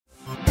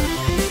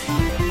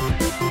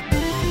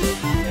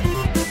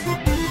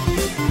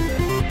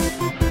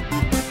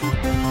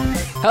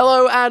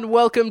Hello and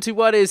welcome to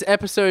what is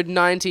episode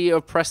 90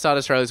 of Press Start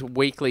Australia's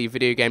weekly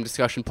video game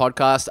discussion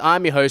podcast.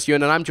 I'm your host,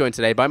 Ewan, and I'm joined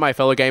today by my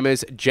fellow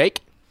gamers,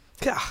 Jake.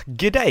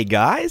 G'day,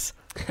 guys.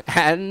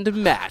 And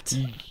Matt.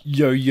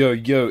 Yo,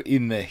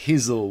 in the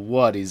hizzle,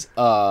 what is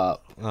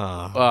up?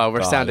 Oh,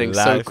 we're sounding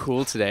so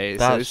cool today.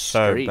 That's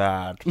so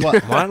bad.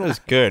 What? Mine was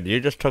good.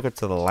 You just took it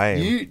to the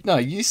lane.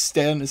 You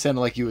sounded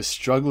like you were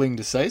struggling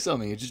to say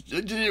something. You just,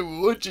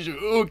 g'day,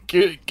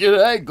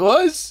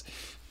 guys.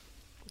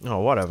 Oh,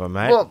 whatever,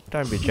 mate. Well,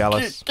 Don't be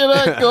jealous.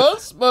 G'day,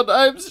 guys. My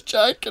name's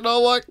Jake, and I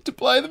like to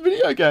play the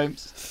video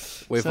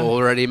games. We've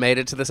already made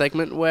it to the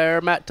segment where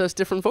Matt does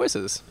different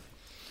voices.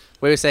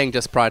 We were saying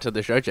just prior to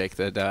the show, Jake,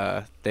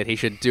 that he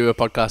should do a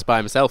podcast by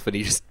himself, and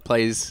he just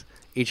plays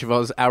each of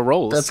us our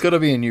roles. That's got to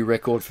be a new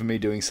record for me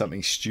doing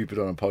something stupid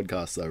on a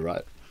podcast, though,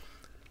 right?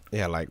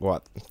 Yeah, like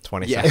what?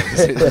 20 yeah,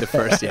 seconds? the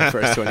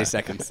first 20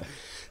 seconds.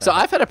 So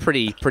I've had a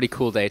pretty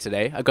cool day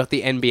today. I got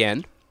the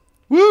NBN.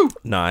 Woo!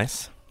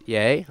 Nice.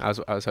 Yay! I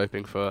was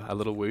hoping for a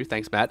little woo.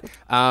 Thanks, Matt.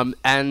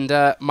 And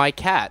my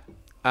cat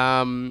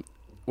had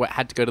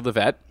to go to the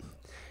vet,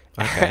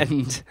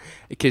 and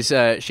because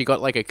she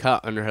got like a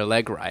cut under her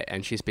leg, right,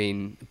 and she's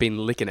been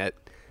licking it,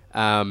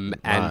 and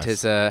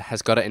Nice.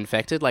 has got it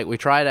infected. Like we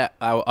tried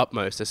our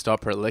utmost to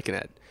stop her licking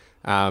it,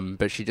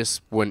 but she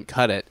just wouldn't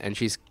cut it, and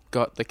she's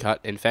got the cut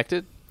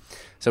infected.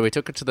 So we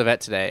took her to the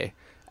vet today,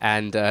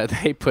 and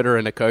they put her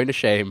in a cone of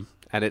shame.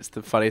 And it's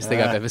the funniest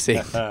thing I've ever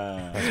seen.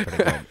 That's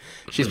pretty good.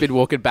 She's been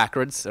walking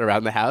backwards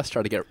around the house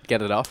trying to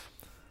get it off.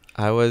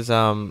 I was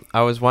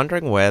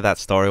wondering where that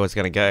story was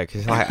going to go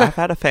because I've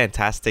had a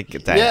fantastic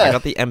day. Yeah. I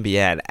got the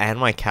NBN and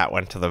my cat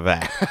went to the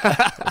vet.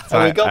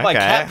 So we got my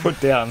cat put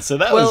down, so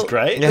that was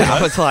great. Yeah,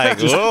 I was like,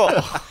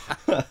 whoa.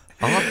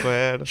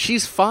 Awkward.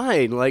 She's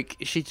fine.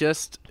 She's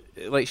just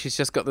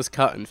got this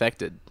cut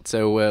infected.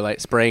 So we're like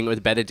spraying it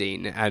with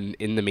betadine, and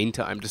in the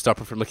meantime, to stop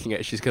her from looking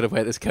at it, she's got to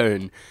wear this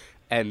cone.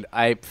 And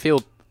I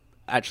feel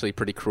actually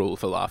pretty cruel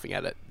for laughing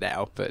at it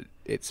now, but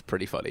it's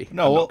pretty funny.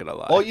 No, I'm not gonna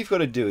lie. all you've got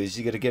to do is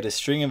you got to get a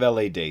string of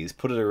LEDs,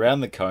 put it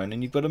around the cone,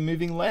 and you've got a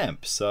moving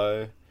lamp.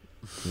 So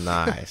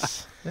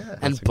Nice. and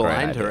a great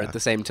blind her idea. at the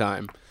same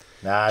time.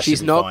 nah, She's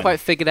she'll be not fine. quite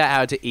figured out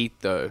how to eat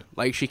though.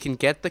 Like she can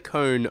get the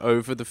cone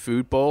over the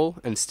food bowl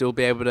and still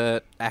be able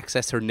to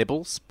access her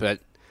nibbles,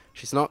 but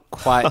she's not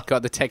quite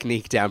got the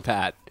technique down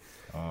pat.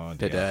 Oh,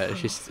 But dear.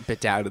 she's a bit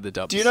down to the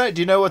dumps. Do you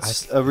know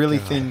what's a really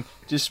thing?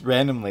 Just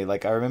randomly,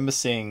 like I remember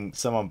seeing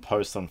someone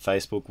post on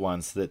Facebook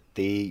once that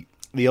the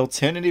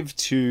alternative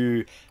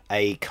to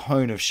a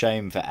cone of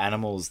shame for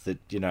animals that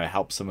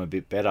helps them a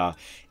bit better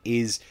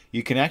is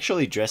you can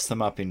actually dress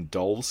them up in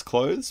doll's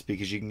clothes,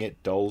 because you can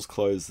get doll's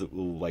clothes that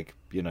will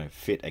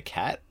fit a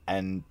cat,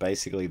 and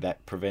basically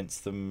that prevents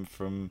them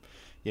from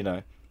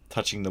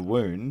touching the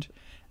wound.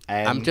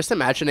 And I'm just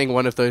imagining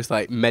one of those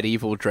like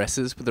medieval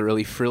dresses with the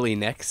really frilly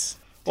necks.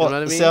 Do you know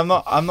what I mean? See,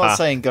 I'm not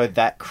saying go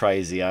that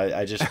crazy.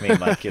 I just mean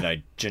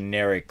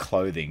generic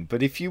clothing.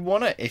 But if you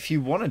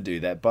wanna do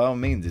that, by all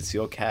means, it's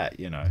your cat.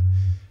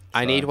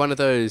 I need one of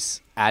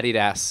those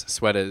Adidas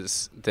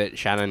sweaters that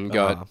Shannon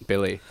got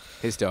Billy,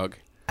 his dog.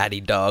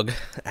 Addy dog.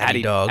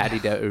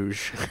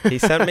 Adidas. He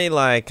sent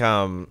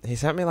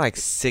me like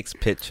 6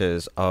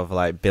 pictures of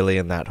like Billy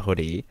in that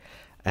hoodie,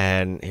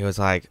 and he was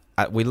like,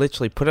 we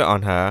literally put it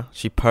on her,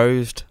 she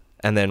posed,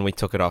 and then we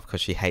took it off because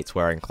she hates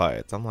wearing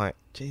clothes. I'm like,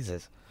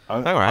 Jesus.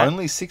 All right.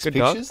 Only 6 Good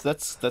pictures? dog.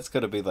 That's got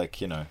to be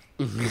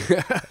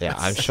Yeah,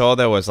 I'm sure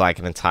there was like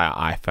an entire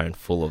iPhone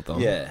full of them.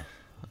 Yeah.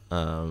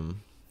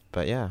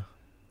 But yeah.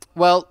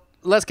 Well,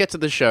 let's get to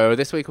the show.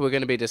 This week we're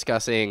going to be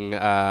discussing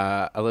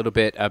a little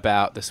bit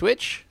about the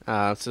Switch,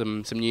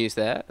 some news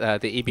there,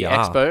 the EB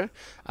Expo,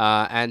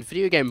 and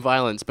video game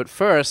violence. But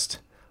first,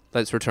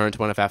 let's return to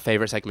one of our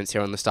favorite segments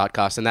here on the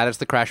Startcast, and that is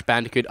the Crash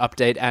Bandicoot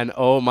update. And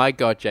oh my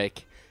God,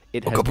 Jake,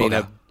 it has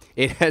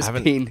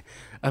been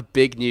a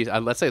big news.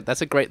 Let's say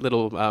that's a great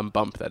little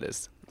bump. That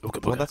is.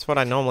 Well, that's what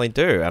I normally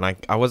do, and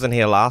I wasn't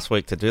here last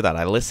week to do that.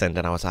 I listened,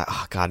 and I was like,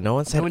 oh God, no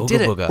one said No one Ooga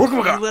did it.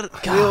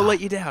 Booga. We all let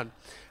you down.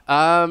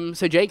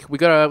 So Jake, we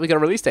got a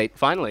release date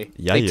finally.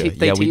 They we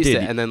teased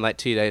did. it, and then like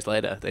 2 days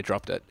later they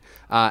dropped it.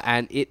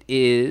 And it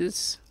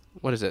is,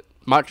 what is it?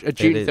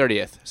 June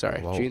 30th.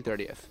 Sorry, Whoa. June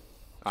 30th.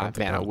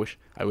 Jumping Man, I on. wish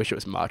it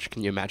was March.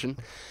 Can you imagine?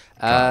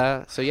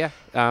 So yeah,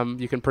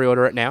 you can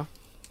pre-order it now.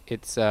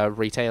 It's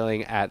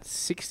retailing at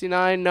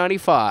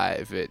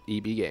 $69.95 at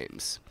EB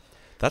Games.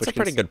 That's Which a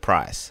pretty good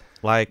price.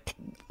 Like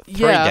 3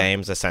 Yeah.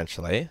 games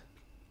essentially.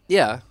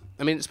 Yeah,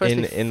 I mean it's supposed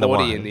to be In the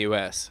 40 one. in the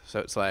US, so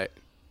it's like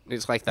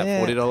that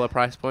Yeah. $40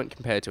 price point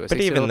compared to a But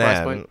 $60 even price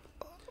then, point.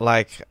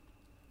 like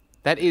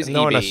That is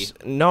knowing EB.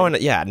 knowing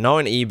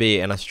EB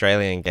and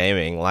Australian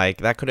gaming, like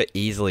that could have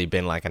easily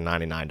been like a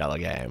 $99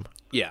 game.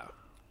 Yeah,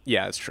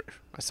 it's true,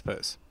 I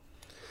suppose.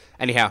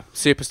 Anyhow,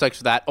 super stoked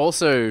for that.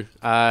 Also,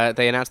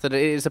 they announced that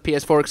it is a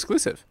PS4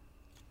 exclusive.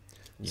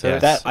 So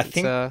Yes. That I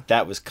think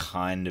that was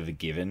kind of a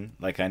given.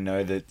 Like I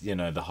know that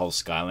the whole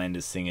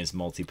Skylanders thing is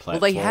multi-platform.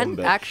 Well, they hadn't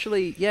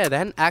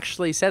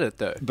actually said it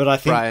though. But I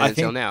think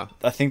until now.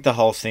 I think the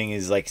whole thing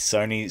is like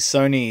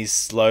Sony's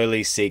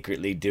slowly,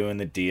 secretly doing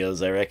the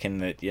deals. I reckon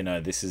that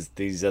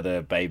these are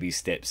the baby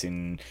steps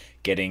in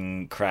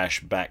getting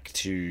Crash back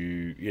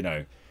to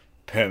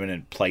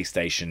permanent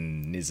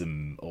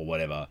PlayStationism or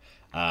whatever.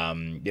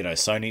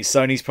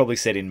 Sony's probably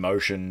set in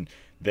motion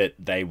that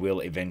they will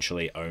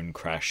eventually own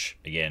Crash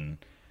again.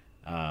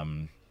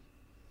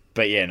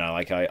 But yeah, no,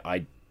 like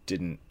I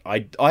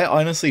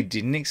honestly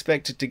didn't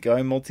expect it to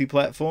go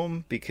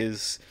multi-platform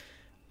because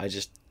I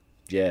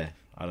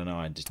don't know,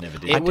 I just never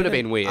did. It would have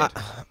been weird.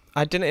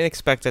 I didn't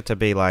expect it to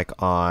be like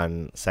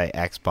on, say,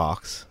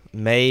 Xbox.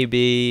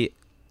 Maybe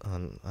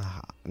on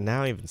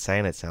now even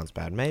saying it sounds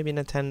bad. Maybe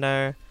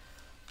Nintendo.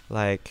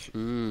 Like, I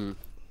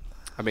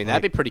mean,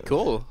 that'd be pretty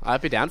cool.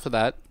 I'd be down for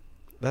that.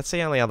 that's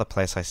the only other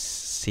place I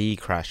see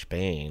Crash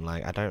being.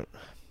 Like, I don't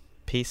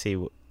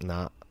PC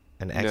nah,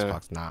 and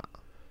Xbox nah.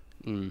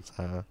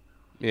 So.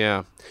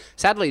 Yeah.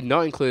 Sadly,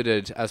 not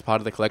included as part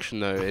of the collection,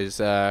 though, is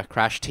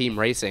Crash Team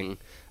Racing.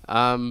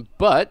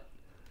 But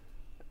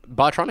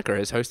Bartronica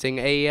is hosting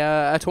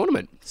a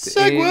tournament.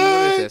 Segway!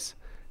 What is this?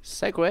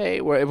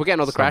 Segway. We're getting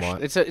all the Crash.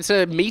 Somewhat. It's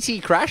a meaty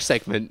Crash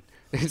segment.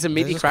 It's a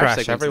meaty There's Crash Crash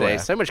segment everywhere.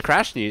 today. So much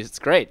Crash news. It's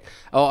great.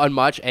 Oh, on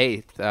March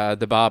 8th,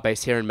 the bar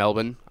based here in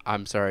Melbourne,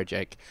 I'm sorry,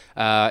 Jake,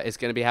 is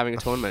going to be having a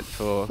tournament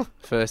for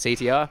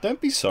CTR.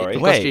 Don't be sorry.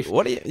 Wait,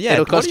 what do you? Yeah,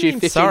 It'll cost what do you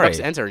mean, $15 sorry?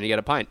 to enter, and you get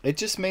a pint. It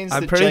just means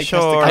I'm that pretty Jake has to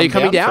sure- come Are you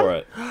coming down? for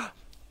it.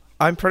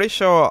 I'm pretty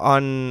sure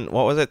on,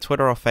 what was it,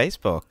 Twitter or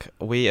Facebook,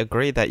 we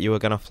agreed that you were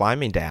going to fly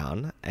me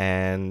down,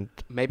 and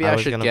Maybe I I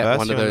was should gonna get verse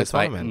one you of in the those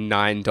like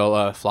tournament.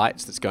 $9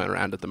 flights that's going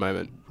around at the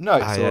moment. No,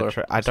 I I don't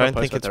post think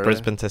what it's they're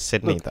Brisbane to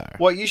Sydney, look, though.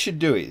 what you should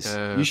do is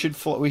you should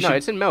fly. No,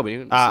 it's in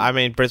Melbourne. I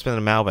mean, Brisbane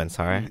and Melbourne,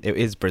 sorry. It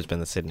is Brisbane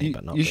to Sydney,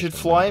 but not you should Brisbane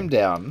to fly him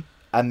Melbourne. down,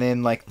 and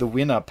then like the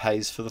winner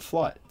pays for the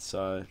flight.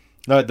 So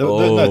no, the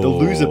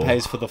loser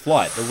pays for the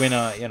flight. The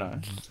winner,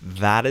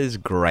 That is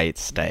great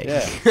steak.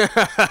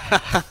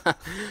 yeah.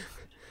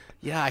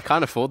 Yeah, I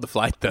can't afford the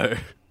flight though.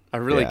 I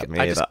really, Yeah, me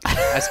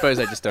I suppose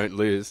I just don't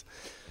lose.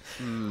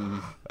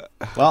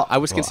 Well, I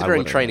was considering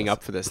wouldn't training lose.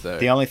 up for this though.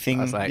 the only thing,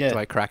 I was like, do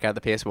I crack out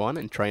the PS1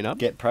 and train up?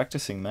 get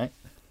practicing, mate.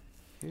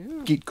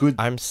 Get good.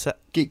 I'm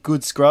Get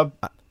good, scrub.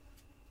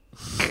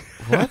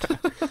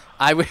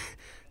 what?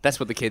 That's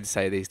what the kids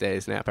say these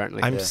days now.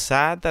 Apparently, I'm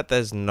sad that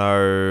there's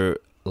no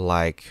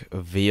like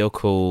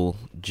vehicle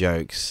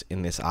jokes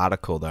in this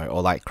article though,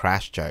 or like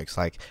crash jokes.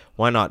 Like,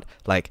 why not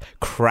like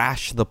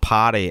crash the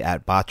party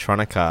at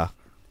Bartronica?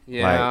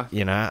 yeah.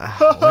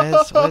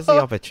 Like, where's the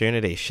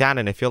opportunity?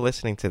 Shannon, if you're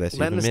listening to this,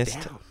 Letting you've us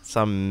missed down.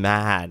 some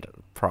mad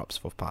props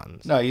for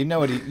puns. No, you know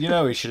what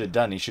he should have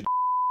done. He should.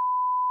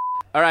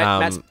 All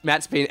right,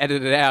 Matt's been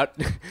edited out.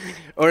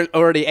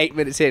 Already 8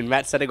 minutes in.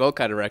 Matt's setting all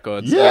kind of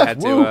records. Yeah, I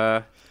had woo.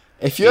 to.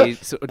 If you're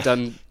He's sort of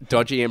done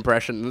dodgy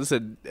impressions,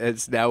 and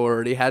it's now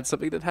already had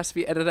something that has to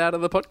be edited out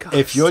of the podcast.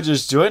 If you're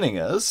just joining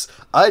us,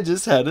 I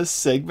just had a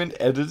segment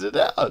edited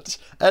out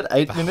at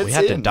 8 minutes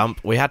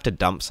We had to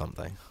dump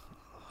something.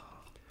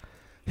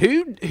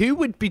 who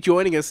would be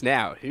joining us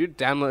now? Who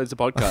downloads a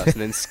podcast and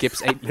then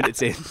skips 8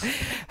 minutes in?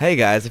 Hey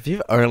guys, if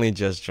you've only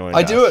just joined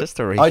I us, do it. just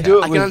to recap. I do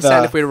it I can with.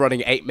 understand if we were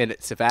running 8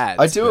 minutes of ads.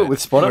 I do it but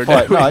with we're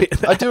Spotify. No,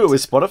 not I do it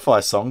with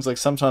Spotify songs. Like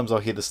sometimes I'll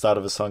hear the start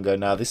of a song, and go,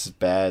 "Nah, this is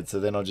bad." So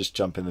then I'll just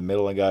jump in the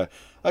middle and go,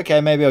 "Okay,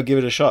 maybe I'll give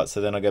it a shot."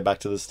 So then I go back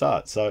to the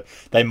start. So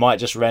they might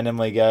just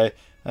randomly go,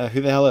 "Who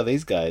the hell are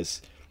these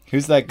guys?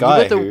 Who's that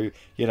guy who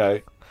just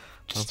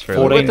That's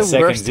really 14 the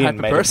seconds worst type in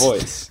of made a person.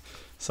 voice?"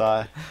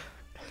 So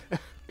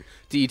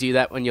Do you do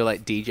that when you're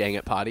like DJing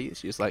at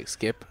parties? You just like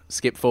skip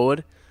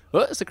forward. Oh,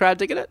 is the crowd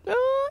digging it?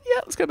 Oh,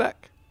 yeah, let's go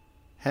back.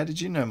 how did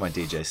you know my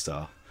DJ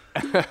style?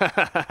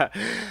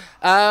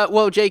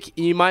 Well, Jake,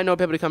 you might not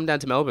be able to come down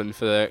to Melbourne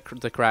for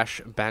the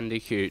Crash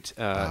Bandicoot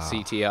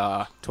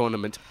CTR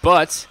tournament,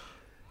 but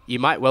you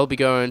might well be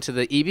going to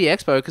the EB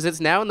Expo because it's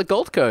now in the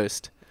Gold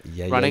Coast,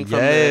 running from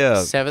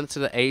the 7th to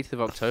the 8th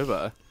of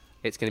October.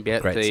 It's going to be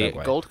at Great the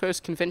segue. Gold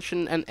Coast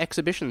Convention and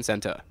Exhibition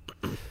Centre.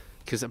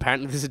 Because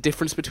apparently there's a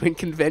difference between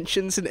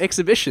conventions and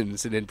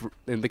exhibitions, and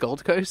in the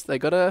Gold Coast they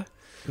gotta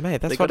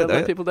Mate, that's They what gotta it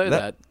let people know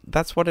that.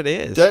 That's what it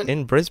is. Don't-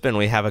 In Brisbane,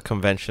 we have a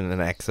convention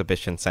and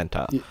exhibition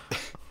centre.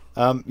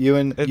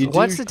 Ewan, you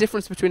What's do, the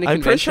difference between a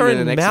I'm pretty convention sure and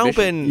in an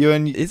exhibition? Melbourne,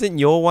 Ewan, isn't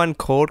your one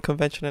called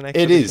convention and it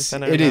exhibition is.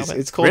 centre? It in is.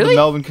 Melbourne? It's called Really? the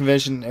Melbourne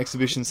Convention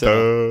Exhibition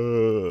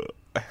Centre.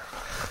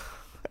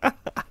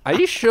 Are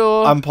you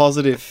sure? I'm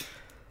positive.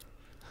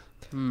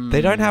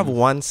 They don't have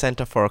one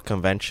centre for a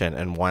convention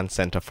and one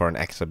centre for an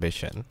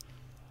exhibition.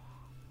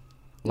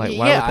 Like,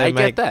 why yeah, would they I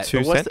make get that. two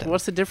But centres?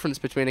 what's the difference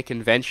between a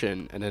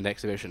convention and an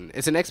exhibition?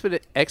 It's an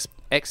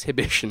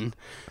exhibition,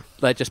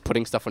 like just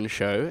putting stuff on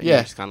show. And Yeah.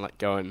 you just kind of like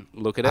go and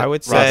look at it. I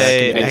would rather than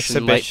say a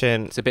convention, like,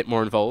 exhibition. it's a bit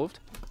more involved.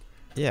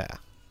 Yeah.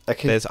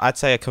 Okay. I'd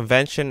say a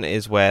convention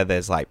is where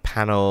there's like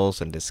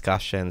panels and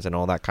discussions and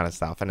all that kind of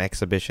stuff. An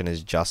exhibition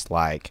is just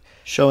like,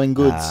 Showing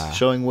goods,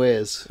 showing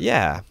wares.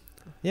 yeah.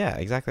 Yeah,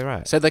 exactly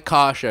right. So the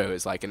car show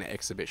is like an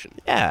exhibition.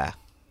 Yeah.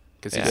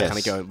 Because you Yes. just kind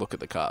of go and look at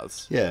the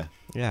cars. Yeah.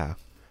 Yeah.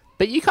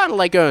 But you kind of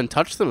like go and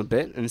touch them a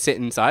bit and sit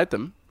inside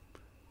them.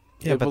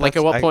 Yeah, but like at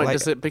that's- what I- point like-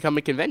 does it become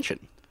a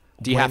convention?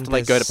 Do you When have to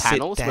like go to there's sit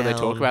panels where they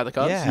talk down- about the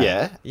cars? Yeah.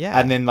 Yeah. Yeah.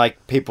 And then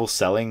like people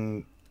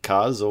selling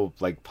cars or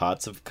like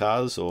parts of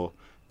cars or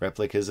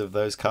replicas of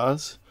those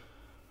cars.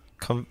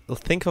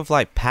 Think of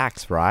like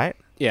PAX, right?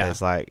 Yeah.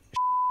 There's like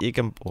you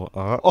can.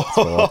 God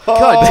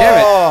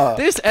damn it!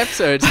 This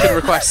episode's gonna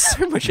require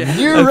so much effort.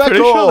 New I'm pretty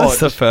sure record. that's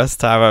the first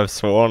time I've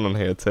sworn on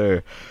here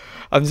too.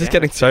 I'm just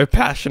getting so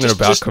passionate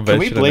about Can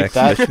we convention and bleep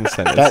that? exhibition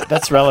centers.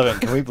 That's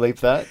relevant. Can we bleep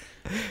that?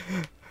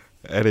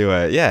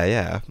 Anyway,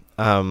 yeah.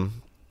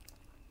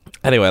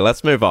 Anyway,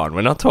 let's move on.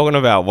 We're not talking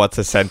about what's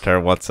a center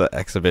and what's an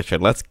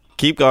exhibition. Let's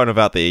keep going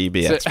about the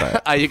EB So,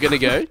 Expo. are you gonna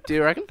go? Do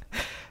you reckon?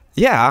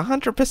 Yeah,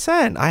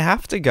 100%. I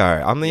have to go.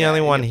 I'm the Yeah, only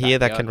in one your here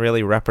that backyard. can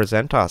really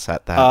represent us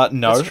at that.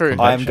 No, That's true. I'm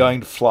Convention. going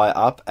to fly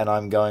up and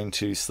I'm going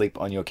to sleep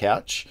on your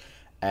couch.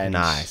 And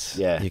Nice.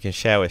 Yeah. You can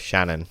share with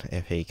Shannon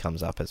if he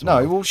comes up as No,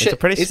 well. well, it's a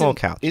pretty small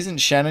couch. Isn't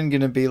Shannon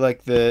going to be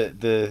like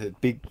the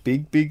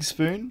big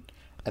spoon,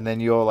 and then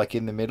you're like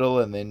in the middle,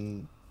 and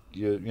then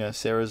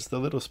Sarah's the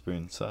little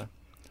spoon. So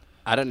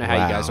I don't know how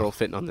you guys Wow. are all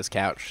fitting on this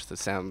couch. That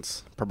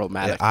sounds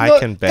problematic. I Look,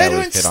 can barely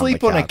they don't fit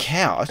sleep on on the a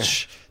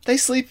couch. They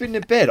sleep in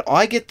the bed.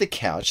 I get the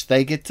couch.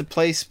 They get to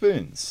play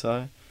spoons.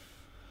 So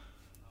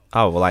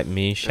Oh, well, like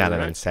me, Shannon,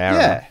 Alright. and Sarah.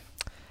 yeah.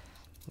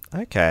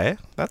 Okay,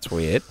 that's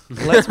weird.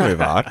 Let's move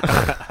on.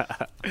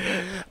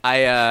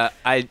 I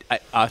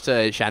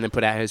after Shannon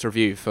put out his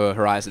review for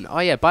Horizon. Oh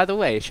yeah, by the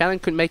way, Shannon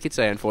couldn't make it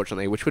today,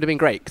 unfortunately, which would have been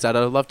great because I'd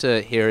love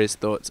to hear his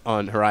thoughts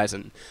on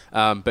Horizon.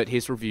 But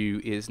his review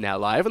is now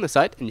live on the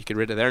site, and you can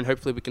read it there. And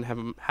hopefully, we can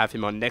have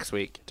him on next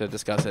week to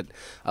discuss it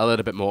a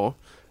little bit more.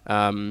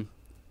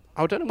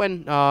 I don't know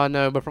when.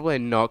 No, we're probably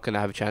not going to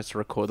have a chance to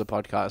record the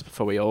podcast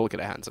before we all get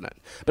our hands on it.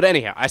 But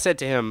anyhow, I said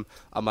to him,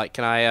 I'm like,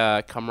 can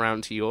I come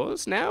around to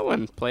yours now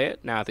and play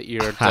it now that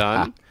you're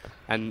done?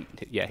 And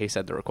yeah, he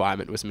said the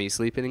requirement was me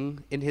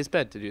sleeping in his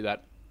bed to do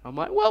that. I'm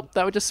like, well,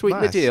 that would just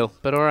sweeten Nice. the deal.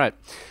 But all right.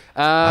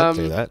 I'll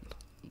do that.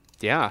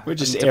 Yeah. We're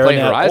just and to airing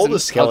play out all Horizon, the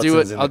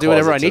skeletons in the I'll do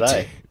whatever I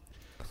closet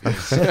need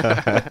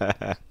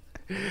today. to.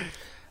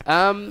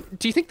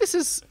 Do you think this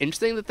is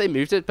interesting that they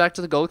moved it back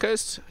to the Gold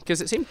Coast?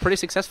 Because it seemed pretty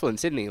successful in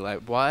Sydney.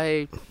 Like,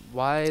 why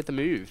the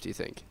move? Do you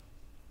think?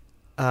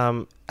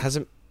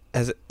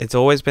 It's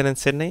always been in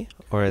Sydney,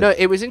 or No,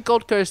 it was in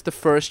Gold Coast the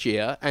first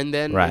year, and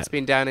then Right. it's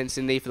been down in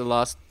Sydney for the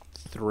last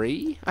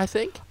 3, I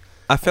think.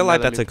 I feel And like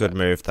now they that's a moved good back.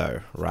 move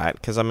though, right?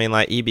 Because I mean,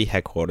 like EB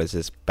headquarters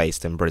is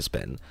based in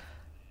Brisbane,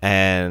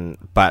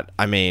 but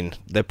I mean,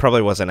 there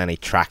probably wasn't any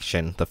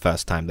traction the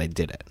first time they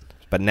did it.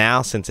 But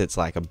now, since it's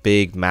like a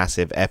big,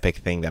 massive, epic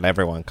thing that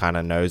everyone kind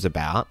of knows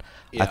about,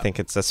 Yeah. I think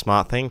it's a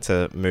smart thing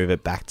to move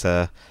it back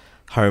to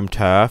home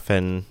turf,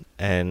 and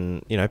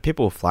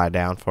people will fly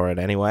down for it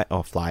anyway,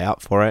 or fly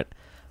up for it,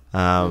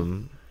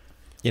 and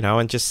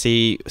just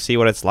see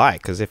what it's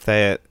like. Because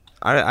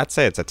I'd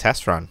say it's a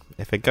test run.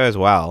 If it goes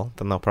well,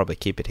 then they'll probably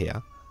keep it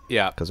here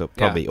Yeah. because it'll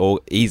probably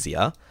all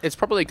easier. It's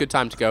probably a good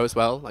time to go as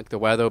well. Like, the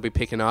weather will be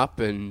picking up,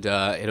 and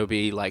it'll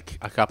be like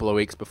a couple of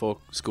weeks before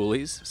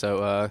schoolies.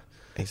 So,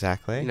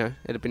 Exactly.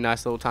 it'll be a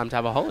nice little time to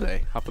have a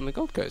holiday up on the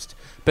Gold Coast.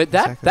 But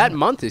that Exactly that right.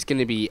 month is going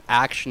to be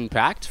action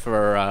packed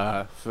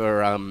for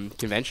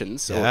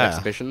conventions or Yeah.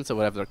 exhibitions or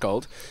whatever they're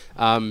called,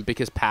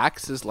 because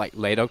PAX is like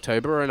late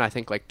October, and I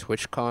think like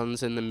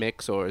TwitchCon's in the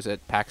mix, or is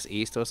it PAX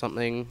East or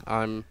something?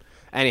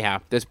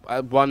 Anyhow, there's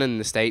one in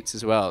the States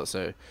as well.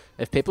 So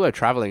if people are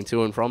traveling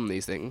to and from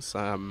these things,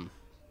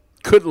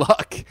 good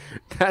luck.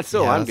 That's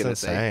all Yeah, I'm that's going to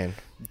say. insane.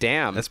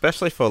 Damn.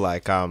 Especially for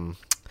like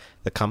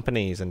the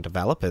companies and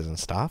developers and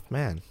stuff,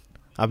 man.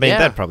 I mean, Yeah.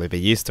 they'd probably be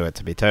used to it,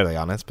 to be totally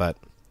honest, but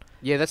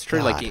Yeah, that's true.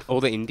 God. Like all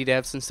the indie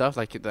devs and stuff,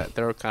 like that,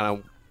 they're kind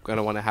of going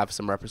to want to have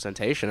some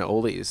representation at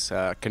all these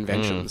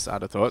conventions,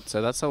 I'd have thought. So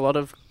that's a lot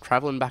of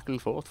traveling back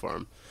and forth for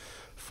them,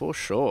 for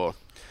sure.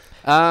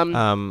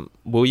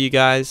 will you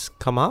guys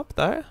come up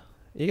though?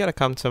 You got to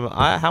come to.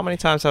 How many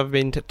times have I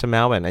been to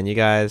Melbourne and you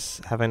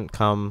guys haven't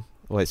come?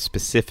 Well,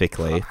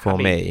 specifically for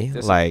me,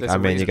 there's like a I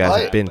mean, you reason guys for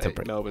have that, been mate.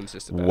 to. Melbourne's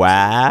just about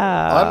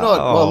Wow. I'm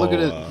not. Well,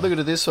 look at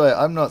it this way.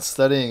 I'm not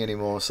studying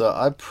anymore, so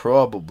I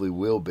probably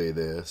will be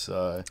there.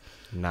 So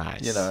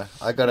Nice.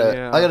 I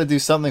gotta do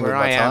something where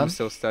with my I am time.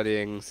 still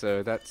studying,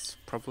 so that's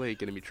probably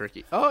going to be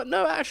tricky. Oh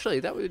no, actually,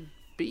 that would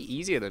be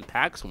easier than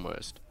PAX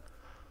almost.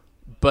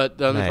 But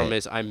the only Mate. problem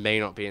is I may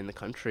not be in the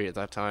country at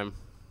that time.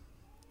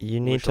 You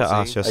need shall to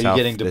ask see. Are you yourself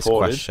getting this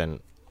deported? question.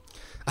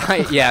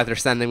 Yeah, they're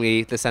sending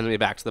me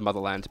back to the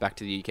motherland, back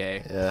to the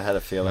UK. Yeah, I had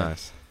a feeling.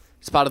 Nice.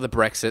 It's part of the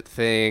Brexit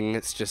thing.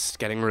 It's just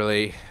getting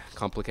really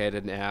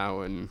complicated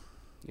now, and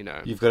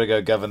You've got to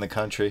go govern the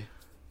country.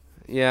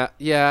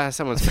 yeah.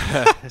 Someone's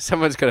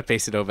got to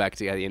piece it all back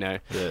together, Yeah.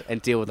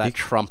 and deal with that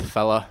Trump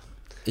fella,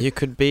 You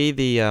could be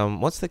the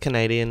what's the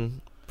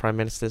Canadian Prime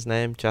Minister's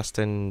name?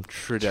 Justin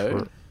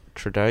Trudeau.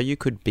 Trudeau. You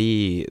could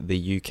be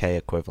the UK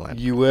equivalent.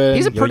 Ewan.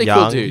 He's a You're pretty cool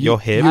young, dude. you're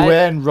hip.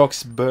 Ewan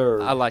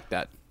Roxburgh. I like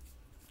that.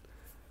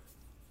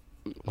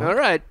 All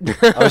right.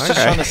 I was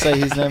just trying to say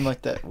his name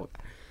like that.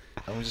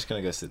 I'm just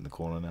going to go sit in the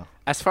corner now.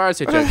 As far as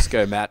your jokes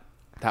go, Matt,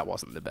 that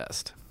wasn't the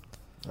best.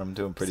 I'm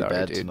doing pretty Sorry,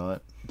 bad dude. tonight.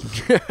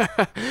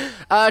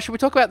 Should we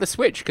talk about the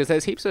Switch? Because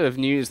there's heaps of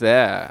news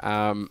there.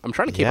 I'm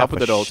trying to keep up with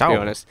for it all, to be sure.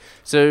 honest.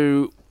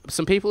 So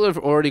some people have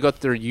already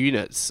got their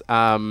units.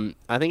 I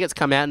think it's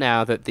come out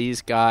now that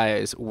these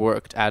guys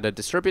worked at a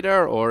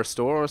distributor or a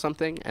store or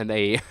something, and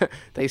they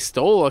they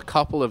stole a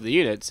couple of the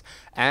units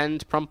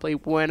and promptly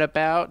went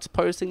about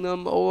posting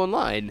them all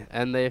online.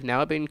 And they've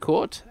now been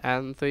caught,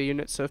 and the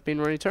units have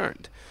been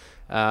returned.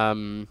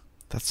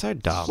 That's so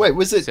dumb. Wait,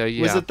 was it So,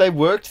 yeah. was it they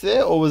worked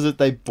there, or was it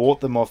they bought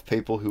them off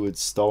people who had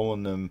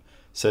stolen them,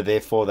 so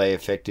therefore they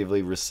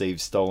effectively received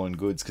stolen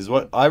goods? Because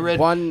what I read,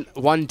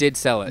 One did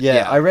sell it.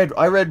 I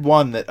read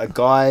one that a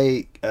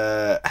guy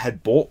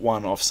had bought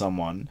one off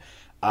someone,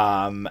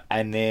 and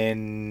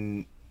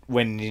then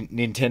when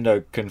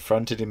Nintendo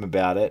confronted him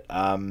about it,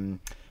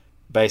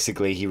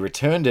 basically he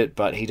returned it,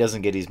 but he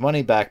doesn't get his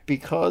money back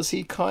because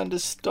he kind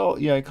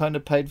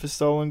of paid for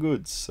stolen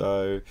goods.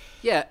 So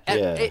Yeah, and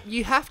Yeah.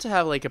 you have to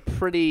have like a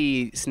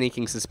pretty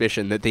sneaking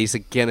suspicion that these are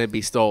gonna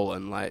be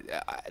stolen. Like,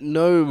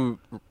 no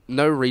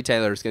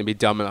retailer is gonna be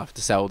dumb enough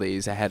to sell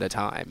these ahead of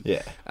time.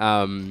 yeah.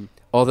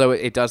 Although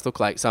it does look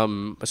like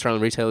some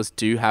Australian retailers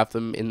do have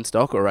them in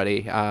stock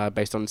already,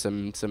 based on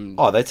some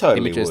Oh, they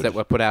totally images would. that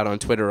were put out on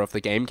Twitter of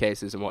the game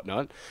cases and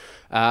whatnot.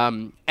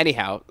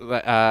 Anyhow,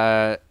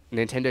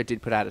 Nintendo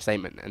did put out a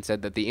statement and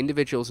said that the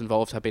individuals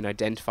involved have been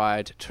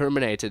identified,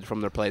 terminated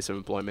from their place of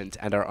employment,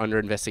 and are under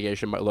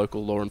investigation by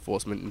local law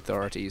enforcement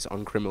authorities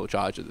on criminal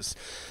charges.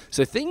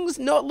 So things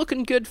not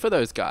looking good for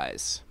those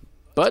guys,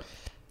 but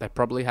they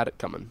probably had it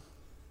coming.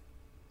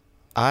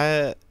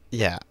 I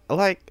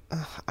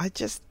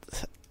just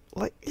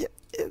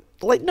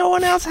like no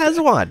one else has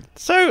one.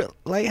 So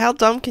like, how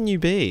dumb can you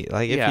be?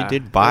 Like, if you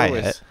did buy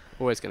it,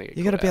 always gonna get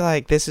you gotta caught be out.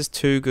 like, this is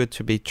too good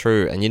to be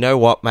true. And you know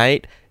what,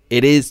 mate?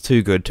 It is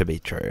too good to be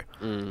true.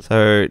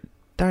 So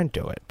don't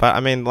do it. But I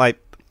mean, like,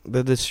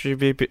 the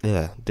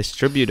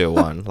distributor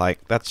one,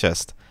 like, that's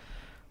just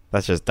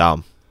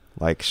dumb.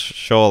 Like,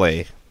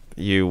 surely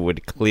you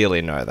would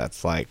clearly know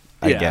that's like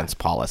against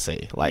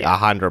policy, like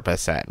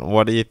 100%.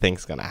 What do you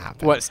think's gonna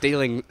happen? What,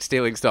 stealing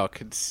stock?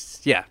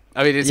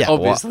 I mean, it's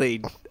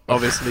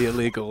obviously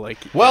illegal. Like,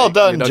 Well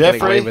done, you're not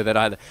getting away Jeffrey. with it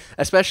either.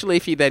 Especially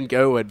if you then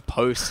go and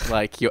post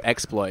like your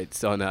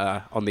exploits on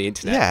the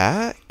internet.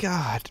 Yeah,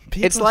 God,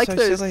 people It's like are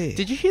so those. silly.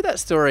 Did you hear that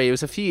story? It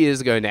was a few years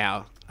ago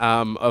now.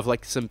 Of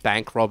like some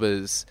bank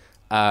robbers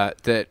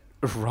that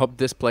robbed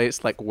this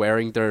place like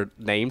wearing their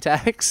name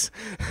tags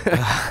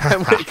and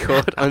were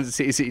caught on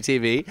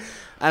CCTV.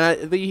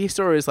 And the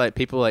story is like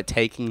people like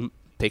taking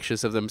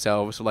pictures of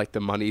themselves with like the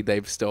money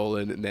they've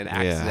stolen and then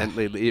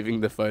accidentally leaving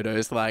the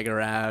photos lying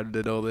around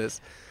and all this.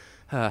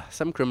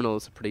 Some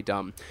criminals are pretty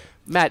dumb.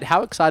 Matt,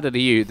 how excited are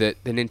you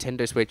that the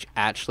Nintendo Switch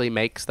actually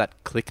makes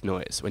that click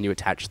noise when you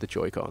attach the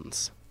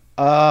Joy-Cons?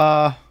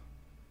 Yeah.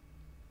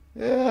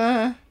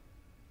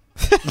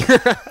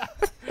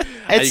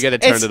 Are you going to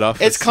turn it off?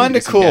 It's as soon kind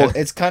of as you cool. can?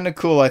 It's kind of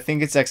cool. I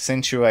think it's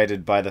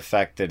accentuated by the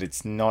fact that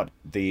it's not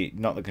the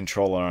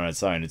controller on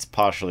its own. It's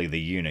partially the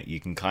unit. You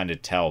can kind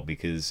of tell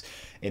because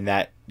in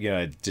that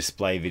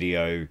display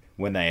video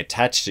when they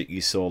attached it,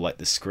 you saw like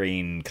the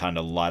screen kind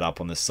of light up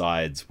on the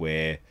sides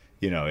where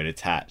it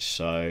attached.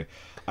 So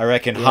I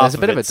reckon half there's a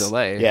of bit of a it's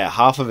delay. Yeah,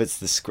 half of it's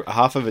the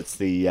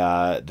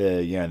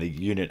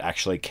unit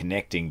actually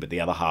connecting, but the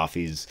other half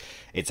is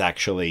it's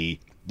actually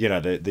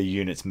the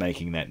unit's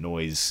making that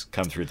noise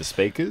come through the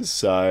speakers.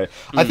 So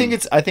I think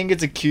it's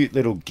a cute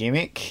little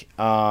gimmick.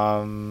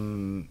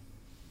 But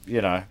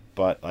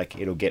like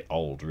it'll get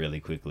old really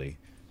quickly.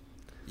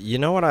 You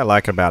know what I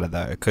like about it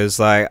though, because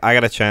like I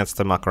got a chance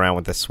to muck around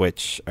with the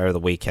Switch over the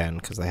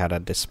weekend because they had a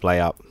display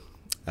up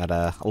at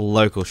a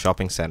local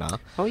shopping center.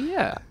 Oh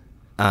yeah.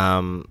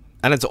 And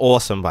it's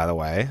awesome, by the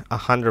way.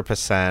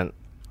 100%,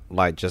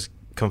 like, just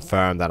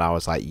confirmed that I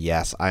was like,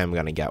 yes, I am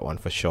gonna get one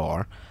for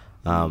sure.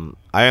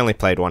 I only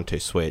played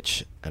 1-2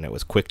 Switch, and it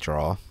was quick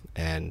draw,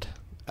 and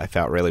I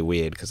felt really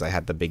weird because I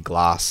had the big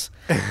glass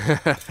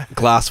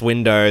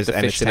windows,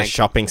 and it's in a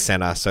shopping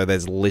center, so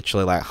there's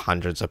literally like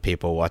hundreds of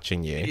people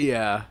watching you.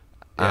 Yeah.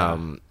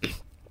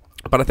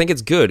 But I think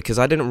it's good because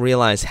I didn't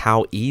realize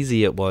how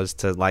easy it was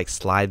to like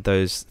slide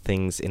those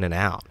things in and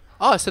out.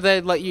 Oh, so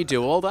they let you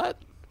do all that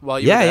while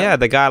you were there? Yeah.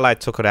 The guy like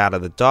took it out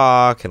of the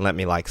dock and let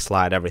me like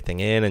slide everything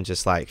in and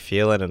just like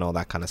feel it and all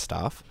that kind of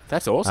stuff.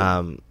 That's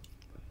awesome.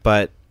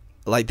 But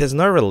like, there's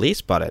no release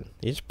button.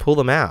 You just pull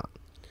them out.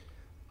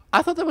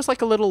 I thought there was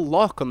like a little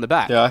lock on the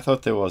back. Yeah, I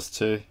thought there was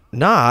too.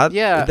 Nah,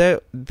 Yeah.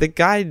 the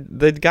guy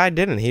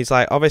didn't. He's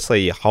like,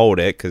 obviously you hold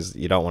it because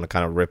you don't want to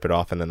kind of rip it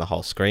off and then the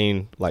whole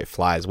screen like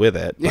flies with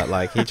it. But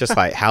like, he just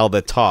like held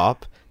the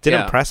top,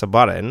 didn't press a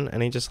button,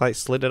 and he just like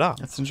slid it up.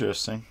 That's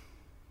interesting.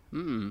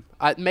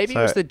 Maybe it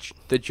was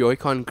the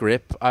Joy-Con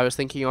grip I was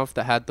thinking of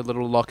that had the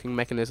little locking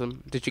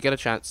mechanism. Did you get a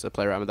chance to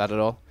play around with that at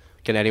all?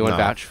 Can anyone No.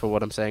 vouch for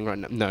what I'm saying right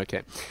now? No,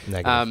 okay.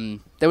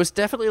 Negative. There was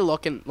definitely a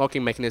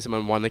locking mechanism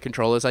on one of the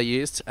controllers I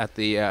used at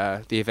the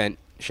event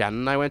Shannon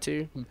and I went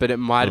to, but it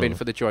might have been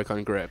for the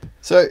Joy-Con grip.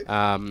 So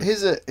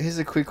here's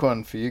a quick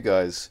one for you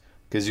guys,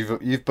 because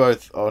you've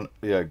both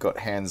got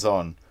hands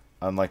on.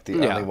 I'm like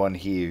the only one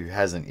here who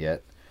hasn't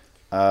yet.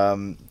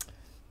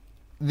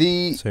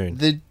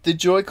 The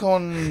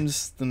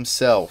Joy-Cons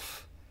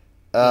themselves,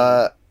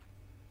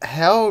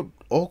 how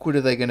awkward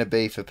are they going to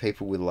be for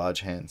people with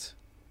large hands?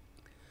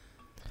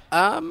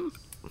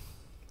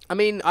 I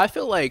mean, I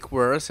feel like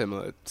we're a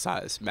similar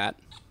size, Matt.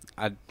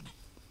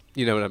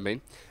 You know what I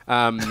mean?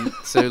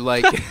 So,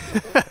 like,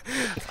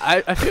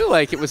 I feel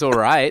like it was all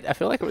right. I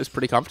feel like it was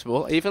pretty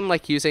comfortable. Even,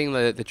 like, using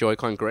the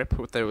Joy-Con grip,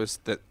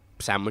 that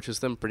sandwiches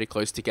them pretty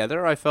close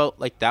together, I felt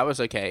like that was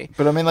okay.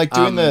 But, I mean, like,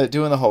 doing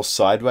the whole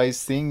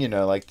sideways thing,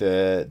 like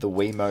the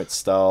Wiimote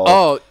style.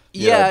 Oh,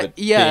 yeah, but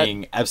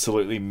being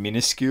absolutely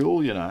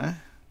minuscule,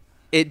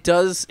 It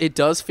does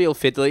feel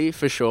fiddly,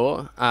 for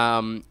sure.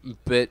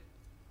 But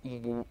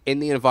in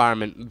the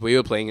environment we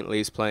were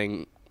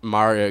playing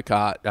Mario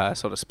Kart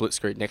sort of split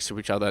screen next to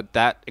each other,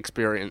 that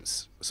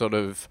experience sort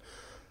of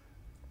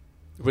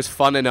was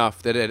fun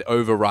enough that it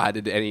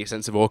overrided any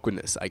sense of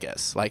awkwardness, I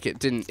guess. Like,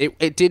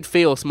 it did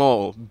feel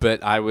small,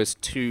 but I was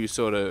too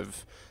sort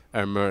of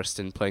immersed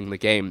in playing the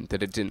game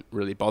that it didn't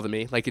really bother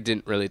me. Like, it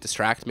didn't really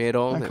distract me at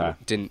all. Okay.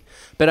 It didn't.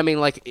 But I mean,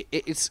 like,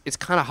 it's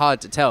kind of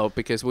hard to tell,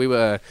 because we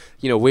were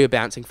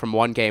bouncing from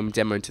one game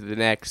demo to the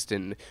next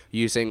and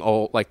using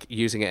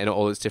it in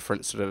all its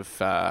different sort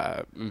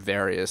of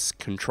various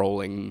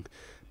controlling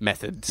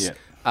methods. Yeah.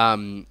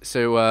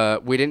 So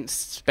we didn't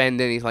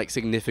spend any like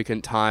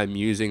significant time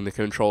using the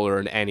controller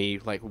in any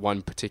like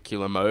one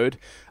particular mode.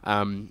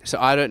 So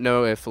I don't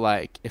know if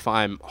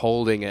I'm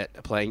holding it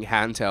playing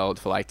handheld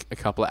for like a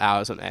couple of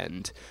hours on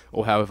end,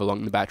 or however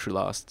long the battery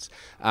lasts,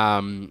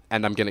 and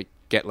I'm gonna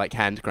get like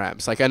hand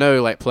cramps. Like, I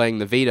know, like, playing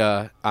the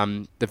Vita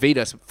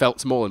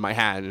felt small in my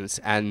hands,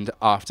 and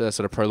after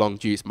sort of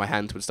prolonged use, my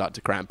hands would start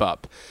to cramp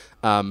up.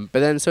 But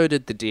then so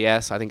did the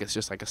DS. I think it's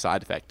just like a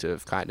side effect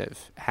of kind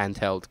of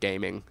handheld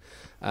gaming.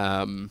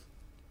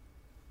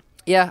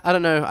 Yeah, I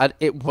don't know.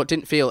 It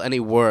didn't feel any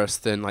worse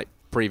than like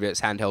previous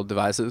handheld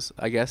devices,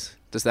 I guess.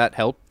 Does that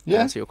help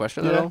answer your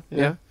question at all?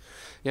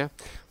 Yeah.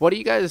 What do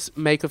you guys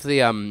make of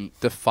the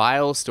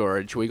file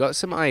storage? We got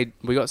some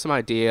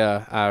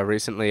idea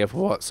recently of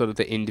what sort of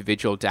the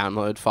individual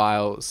download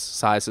files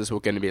sizes were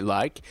going to be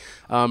like.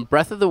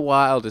 Breath of the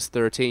Wild is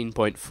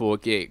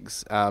 13.4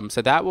 gigs,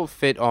 so that will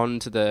fit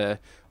onto the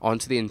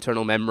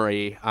internal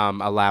memory,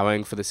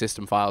 allowing for the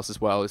system files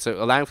as well.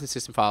 So allowing for the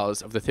system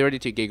files of the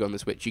 32 gig on the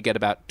Switch, you get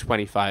about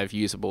 25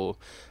 usable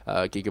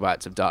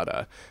gigabytes of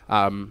data.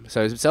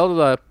 So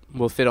Zelda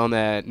will fit on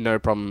there, no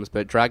problems,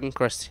 but Dragon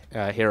Quest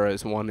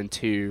Heroes 1 and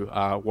 2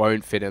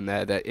 won't fit in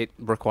there. That it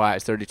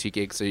requires 32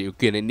 gigs, so you're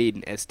going to need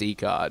an SD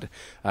card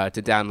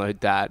to download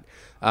that.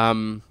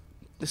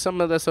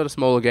 Some of the sort of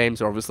smaller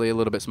games are obviously a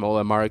little bit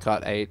smaller. Mario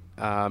Kart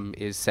 8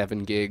 is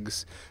 7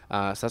 gigs,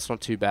 so that's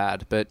not too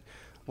bad. But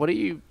what do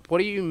you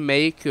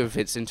make of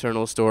its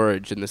internal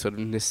storage and the sort of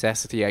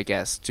necessity, I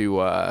guess,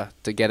 to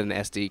get an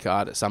SD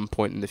card at some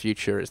point in the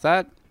future? Is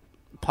that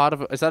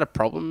a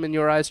problem in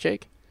your eyes,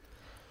 Jake?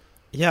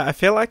 Yeah, I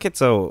feel like it's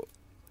a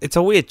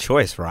weird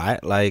choice,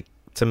 right? Like,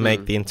 to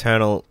make the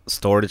internal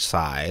storage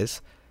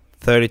size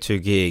 32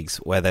 gigs,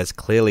 where there's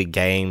clearly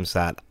games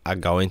that are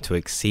going to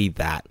exceed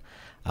that,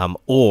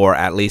 or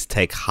at least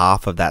take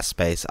half of that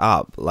space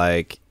up.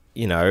 Like,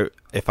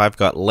 if I've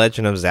got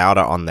Legend of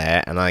Zelda on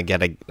there and I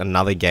get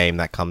another game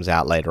that comes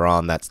out later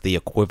on that's the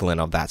equivalent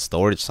of that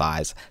storage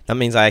size, that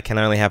means I can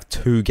only have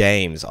 2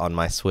 games on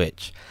my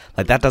Switch.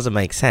 Like, that doesn't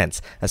make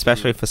sense,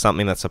 especially for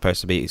something that's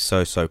supposed to be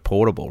so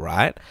portable,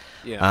 right?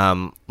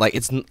 Yeah. Like,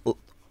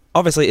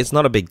 obviously it's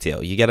not a big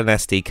deal. You get an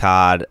SD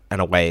card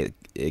and away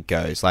it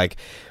goes. Like,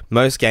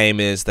 most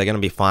gamers, they're going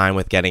to be fine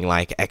with getting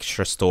like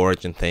extra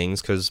storage and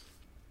things, because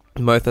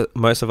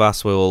most of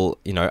us will,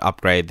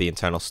 upgrade the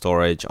internal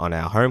storage on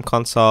our home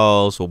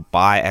consoles. We'll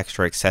buy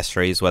extra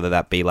accessories, whether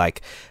that be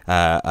like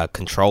a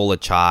controller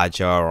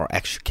charger or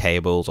extra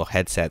cables or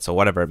headsets or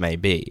whatever it may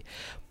be.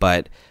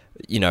 But,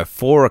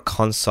 for a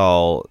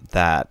console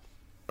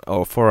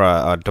or for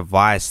a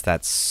device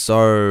that's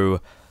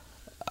so,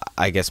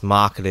 I guess,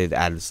 marketed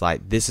as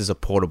like, this is a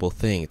portable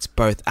thing, it's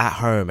both at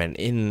home and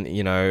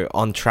in,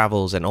 on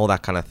travels and all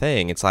that kind of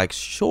thing. It's like,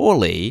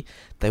 surely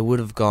they would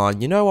have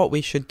gone, you know what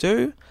we should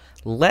do?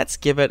 Let's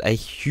give it a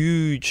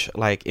huge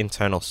like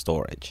internal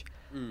storage.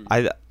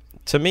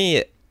 To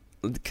me,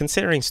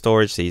 considering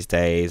storage these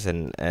days,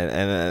 and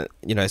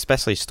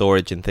especially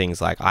storage in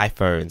things like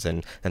iPhones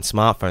and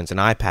smartphones and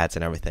iPads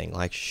and everything,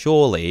 like,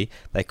 surely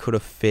they could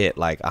have fit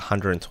like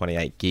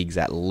 128 gigs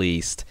at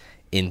least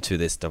into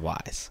this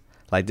device.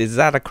 Like, is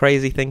that a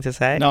crazy thing to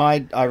say? No,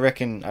 I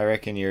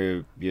reckon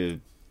you're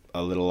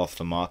a little off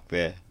the mark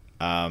there.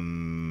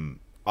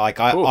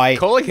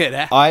 Calling it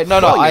out.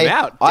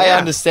 I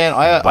understand.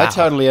 I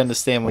totally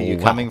understand where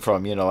you're coming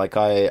from.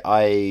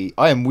 I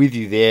am with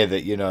you there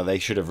that, they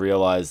should have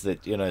realized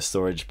that,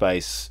 storage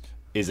space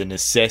is a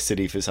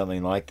necessity for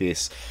something like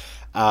this.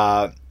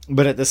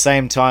 But at the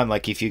same time,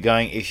 like if you're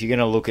going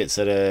to look at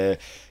sort of,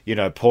 you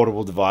know,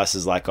 portable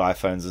devices like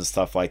iPhones and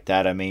stuff like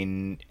that, I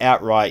mean,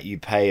 outright you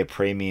pay a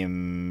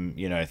premium,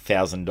 you know,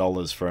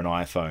 $1,000 for an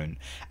iPhone.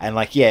 And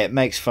like, yeah, it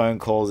makes phone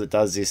calls, it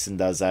does this and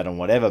does that and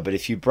whatever. But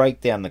if you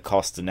break down the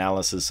cost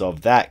analysis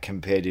of that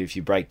compared to if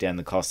you break down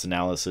the cost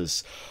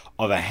analysis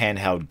of a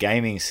handheld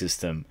gaming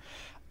system,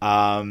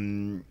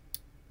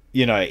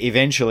 you know,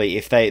 eventually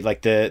if they,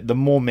 like the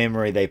more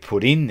memory they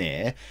put in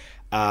there,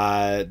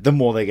 the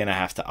more they're going to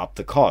have to up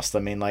the cost. I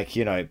mean, like,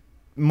 you know,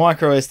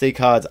 micro SD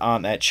cards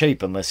aren't that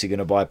cheap unless you're going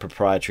to buy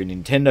proprietary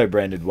Nintendo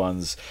branded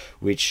ones,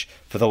 which,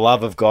 for the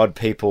love of God,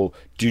 people,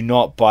 do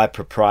not buy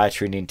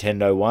proprietary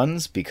Nintendo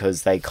ones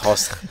because they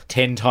cost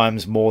 10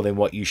 times more than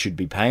what you should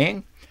be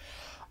paying.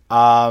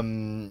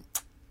 You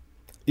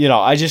know,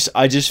 I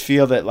just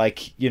feel that,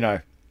 like, you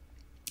know,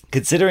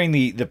 considering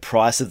the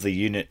price of the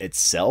unit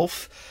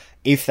itself,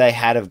 if they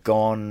had have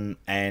gone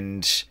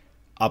and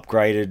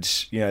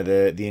upgraded, you know,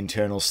 the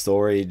internal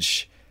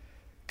storage,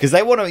 because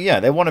they want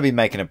to be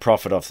making a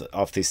profit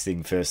off this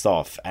thing first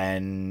off.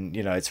 And,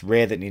 you know, it's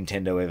rare that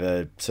Nintendo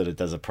ever sort of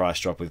does a price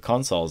drop with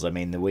consoles. I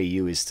mean, the Wii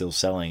U is still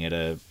selling at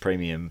a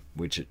premium,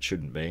 which it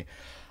shouldn't be.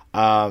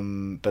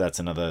 But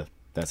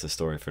that's a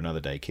story for another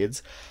day,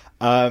 kids.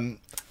 You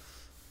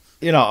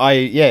know,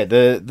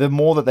 the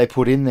more that they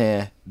put in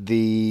there,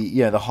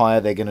 the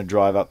higher they're going to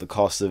drive up the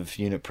cost of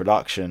unit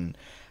production.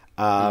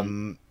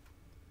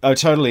 I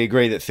totally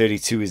agree that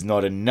 32 is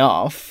not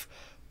enough,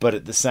 but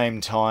at the same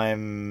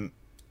time,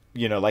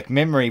 you know, like,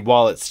 memory,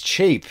 while it's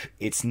cheap,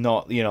 it's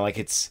not, you know, like,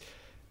 it's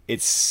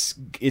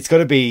got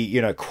to be,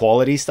 you know,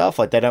 quality stuff.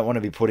 Like, they don't want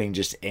to be putting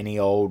just any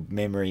old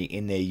memory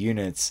in their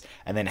units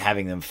and then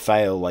having them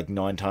fail like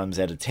 9 times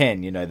out of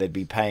 10. You know, they'd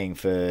be paying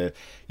for,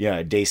 you know,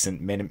 a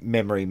decent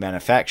memory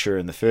manufacturer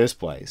in the first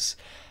place.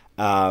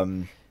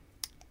 And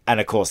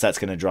of course, that's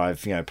going to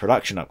drive, you know,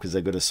 production up because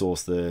they've got to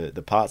source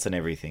the parts and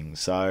everything.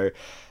 So,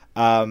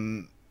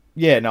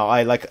 yeah, no,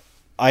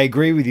 I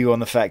agree with you on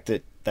the fact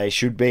that they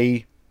should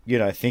be, you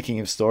know, thinking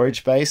of storage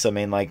space. I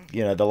mean, like,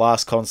 you know, the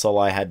last console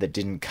I had that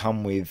didn't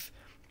come with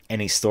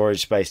any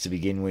storage space to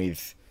begin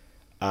with,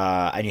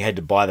 and you had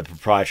to buy the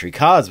proprietary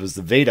cards, was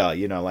the Vita.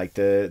 You know, like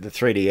the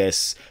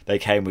 3DS, they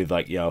came with,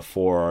 like, you know, a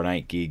 4 or an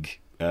 8 gig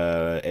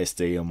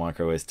SD or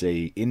micro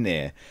SD in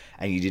there,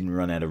 and you didn't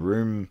run out of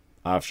room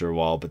after a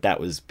while, but that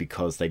was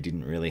because they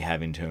didn't really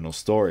have internal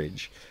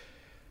storage.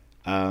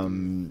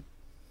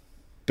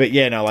 But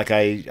yeah, no, like,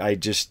 I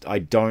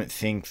don't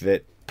think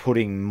that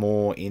putting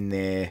more in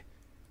there,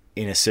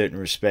 in a certain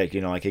respect,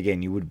 you know, like,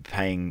 again, you would be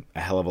paying a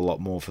hell of a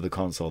lot more for the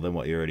console than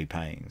what you're already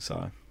paying,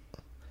 so.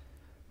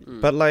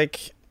 But,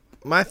 like,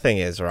 my thing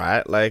is,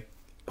 right, like,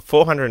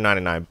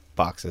 $499,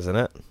 isn't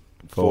it?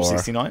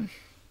 $469?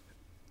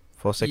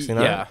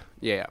 $469?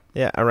 Yeah.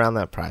 Yeah, around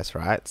that price,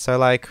 right? So,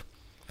 like,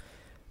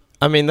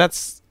 I mean,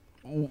 that's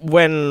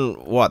when,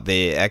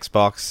 the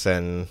Xbox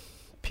and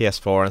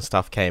PS4 and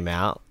stuff came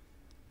out.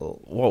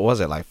 What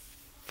was it, like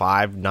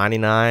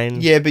 $5.99?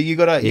 Yeah, but you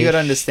gotta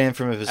understand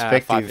from a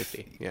perspective.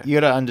 Yeah. You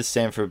gotta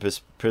understand from a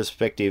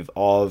perspective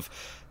of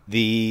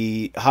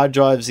the hard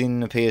drives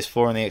in the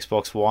PS4 and the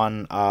Xbox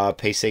One are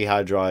PC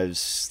hard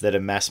drives that are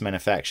mass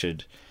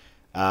manufactured.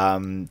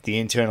 The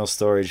internal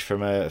storage for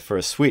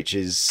a Switch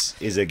is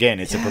again,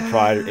 it's a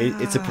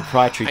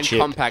proprietary and chip.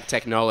 Compact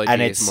technology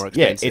and is more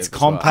expensive. Yeah, it's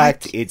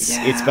compact. Well.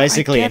 It's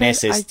basically an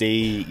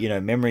SSD, you know,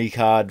 memory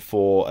card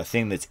for a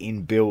thing that's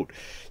inbuilt.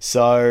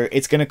 So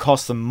it's going to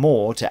cost them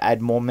more to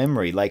add more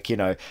memory. Like, you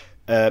know,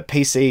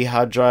 PC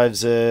hard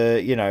drives are,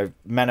 you know,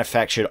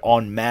 manufactured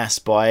en masse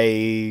by,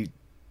 you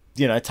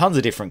know, tons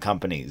of different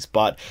companies,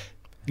 but,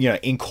 you know,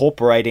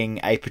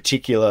 incorporating a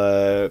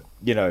particular,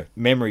 you know,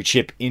 memory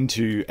chip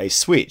into a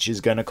Switch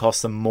is going to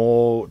cost them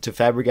more to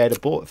fabricate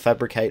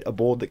a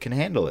board that can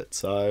handle it.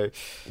 So,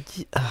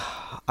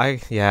 I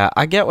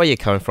get where you're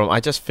coming from. I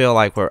just feel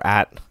like we're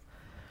at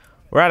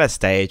a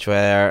stage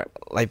where,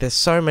 like, there's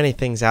so many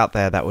things out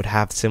there that would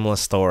have similar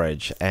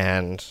storage,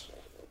 and,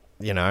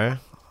 you know,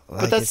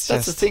 like, but that's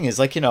the thing, is,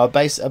 like, you know, a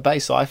base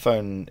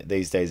iPhone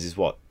these days is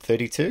what,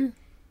 32?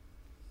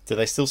 Do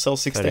they still sell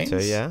 16s? 32,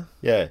 yeah.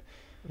 Yeah.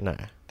 No.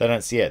 They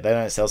don't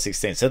sell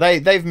 16. So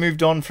they've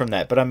moved on from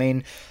that. But I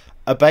mean,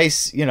 a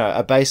base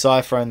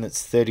iPhone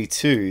that's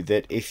 32,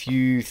 that if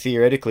you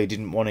theoretically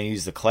didn't want to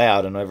use the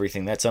cloud and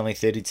everything, that's only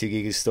 32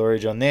 gig of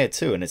storage on there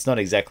too. And it's not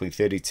exactly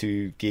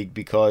 32 gig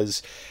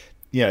because,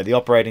 you know, the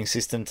operating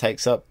system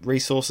takes up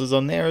resources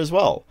on there as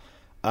well.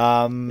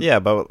 Yeah,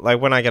 but like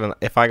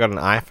if I got an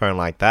iPhone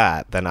like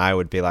that, then I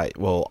would be like,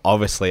 well,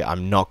 obviously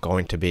I'm not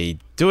going to be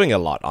doing a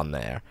lot on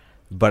there.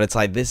 But it's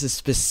like, this is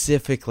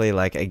specifically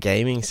like a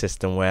gaming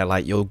system where,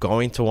 like, you're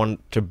going to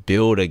want to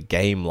build a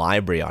game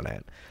library on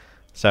it.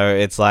 So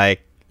it's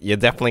like, you're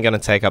definitely going to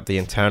take up the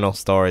internal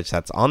storage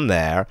that's on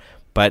there,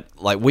 But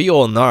like we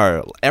all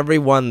know,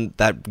 everyone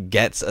that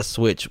gets a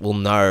Switch will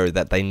know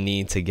that they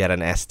need to get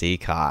an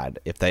SD card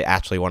if they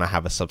actually want to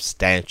have a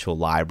substantial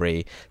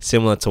library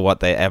similar to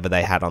what they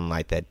had on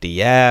like their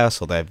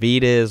DS or their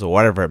Vitas or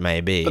whatever it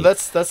may be. But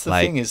that's the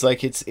thing is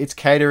like it's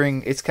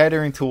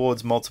catering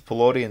towards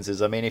multiple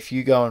audiences. I mean, if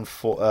you go and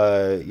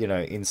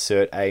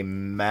insert a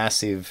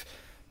massive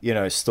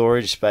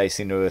storage space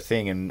into a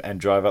thing and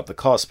drive up the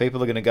cost,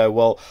 people are going to go,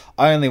 well,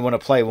 I only want to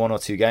play 1 or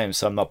 2 games,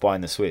 so I'm not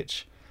buying the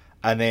Switch.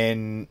 And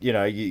then,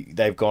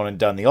 they've gone and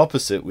done the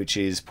opposite, which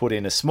is put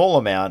in a small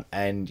amount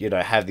and,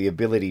 have the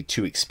ability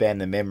to expand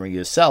the memory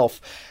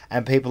yourself.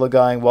 And people are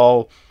going,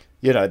 well,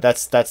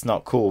 that's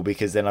not cool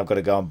because then I've got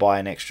to go and buy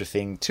an extra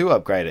thing to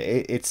upgrade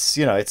it. It's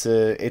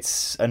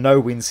a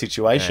no-win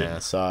situation. Yeah.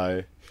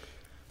 So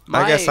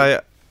my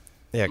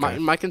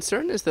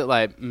concern is that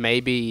like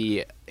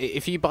maybe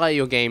if you buy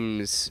your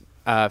games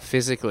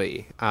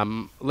physically,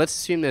 let's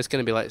assume there's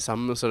going to be like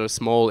some sort of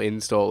small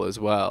install as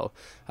well.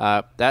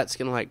 That's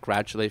going to like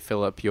gradually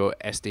fill up your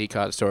SD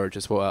card storage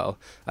as well,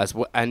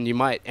 and you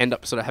might end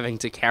up sort of having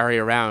to carry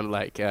around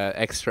like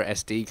extra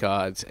SD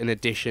cards in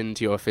addition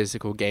to your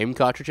physical game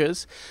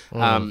cartridges.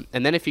 And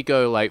then if you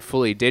go like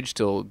fully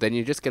digital, then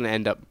you're just going to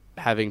end up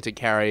having to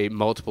carry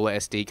multiple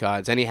SD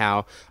cards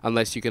anyhow,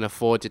 unless you can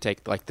afford to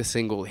take like the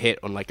single hit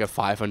on like a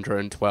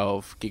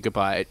 512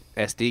 gigabyte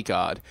SD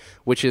card,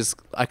 which is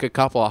like a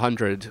couple of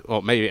hundred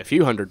or maybe a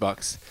few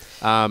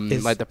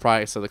 $100, like the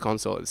price of the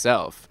console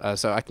itself.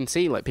 So I can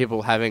see like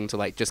people having to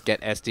like just get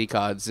SD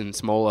cards in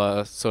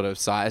smaller sort of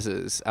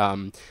sizes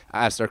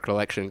as their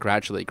collection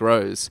gradually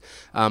grows.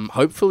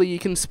 Hopefully you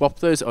can swap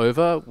those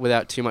over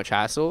without too much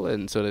hassle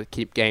and sort of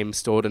keep games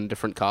stored in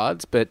different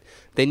cards, but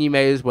then you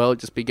may as well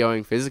just be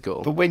going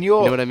physical. But when you're,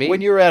 you know what I mean? When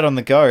you're out on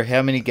the go,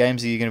 how many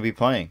games are you going to be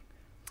playing?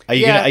 Are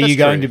you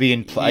going to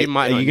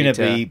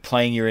be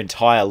playing your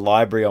entire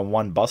library on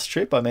one bus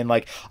trip? I mean,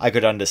 like I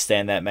could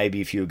understand that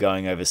maybe if you were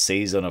going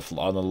overseas on a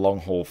long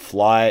haul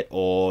flight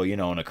or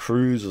on a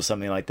cruise or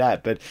something like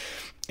that. But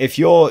if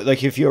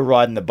you're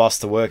riding the bus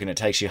to work and it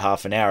takes you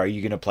half an hour, are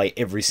you going to play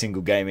every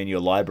single game in your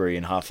library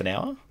in half an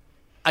hour?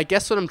 I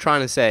guess what I'm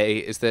trying to say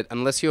is that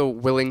unless you're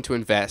willing to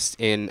invest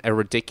in a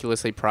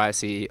ridiculously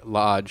pricey,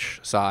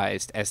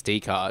 large-sized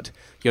SD card,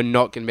 you're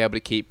not going to be able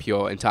to keep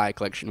your entire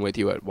collection with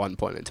you at one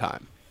point in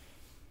time.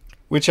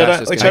 Which I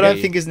don't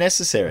think is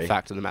necessary.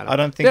 Fact of the matter. I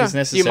don't think it's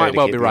necessary. You might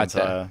well to be keep right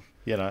the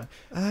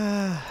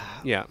there.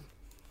 Yeah.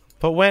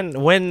 But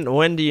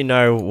when do you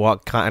know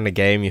what kind of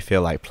game you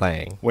feel like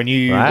playing? When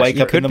you wake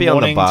up in the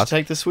morning to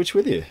take the Switch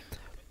with you.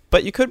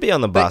 But you could be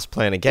on the bus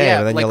playing a game,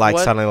 and then you're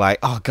suddenly like,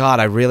 oh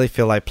god, I really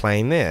feel like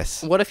playing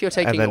this. What if you're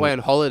taking it away on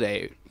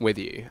holiday with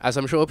you, as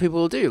I'm sure people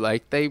will do?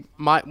 Like, they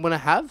might want to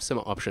have some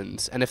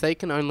options, and if they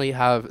can only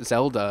have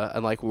Zelda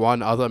and like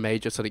one other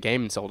major sort of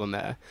game sold on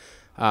there,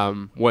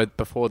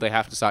 before they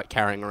have to start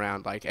carrying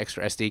around like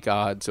extra SD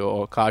cards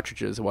or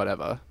cartridges or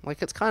whatever,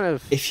 like it's kind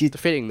of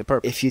defeating the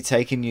purpose. If you're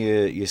taking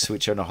your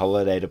Switch on a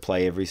holiday to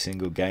play every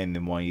single game,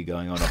 then why are you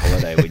going on a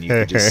holiday when you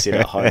could just sit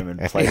at home and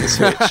play the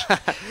Switch?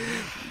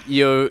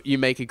 You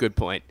make a good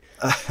point,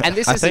 and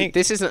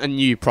this isn't a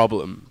new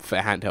problem for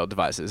handheld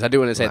devices. I do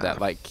want to say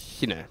that, like,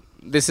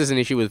 this is an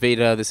issue with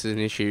Vita. This is an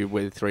issue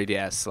with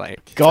 3DS.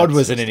 Like, God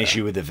wasn't an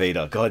issue with the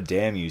Vita. God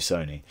damn you,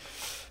 Sony.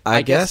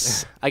 I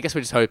guess we're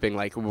just hoping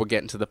like we're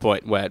getting to the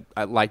point where,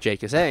 like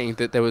Jake is saying,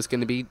 that there was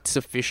going to be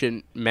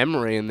sufficient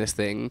memory in this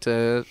thing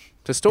to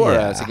store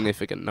a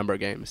significant number of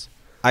games.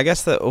 I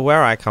guess that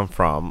where I come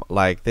from,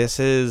 like this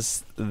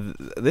is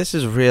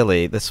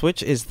really the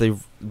Switch is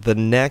the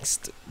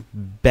next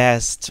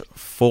best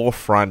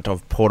forefront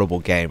of portable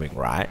gaming,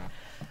 right?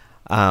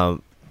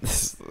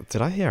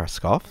 Did I hear a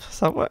scoff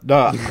somewhere?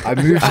 No, I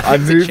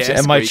moved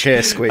and my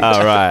chair squeaked.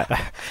 Oh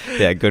right,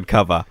 yeah, good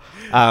cover.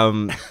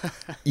 So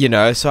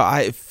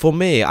I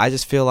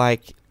just feel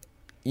like,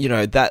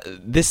 that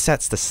this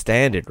sets the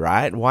standard,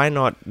 right? Why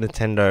not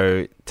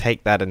Nintendo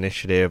take that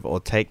initiative or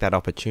take that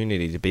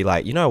opportunity to be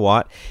like, you know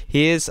what?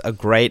 Here's a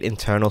great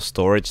internal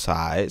storage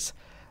size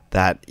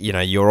that,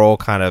 you're all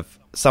kind of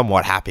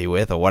somewhat happy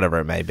with or whatever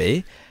it may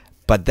be.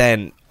 But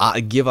then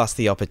give us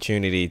the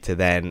opportunity to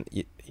then,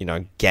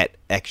 get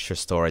extra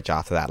storage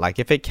after that. Like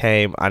if it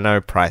came, I know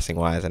pricing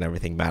wise and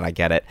everything, Matt, I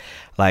get it.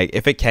 Like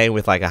if it came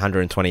with like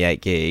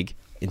 128 gig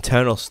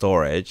internal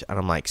storage, and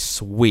I'm like,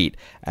 sweet,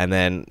 and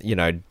then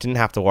didn't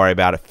have to worry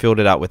about it, filled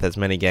it up with as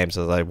many games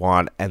as I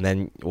want, and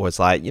then was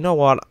like, you know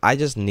what, I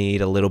just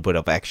need a little bit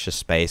of extra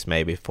space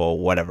maybe for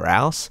whatever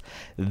else,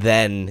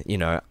 then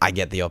I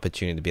get the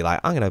opportunity to be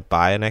like, I'm gonna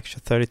buy an extra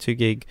 32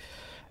 gig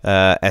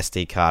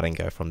SD card and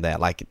go from there.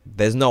 Like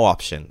there's no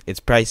option. It's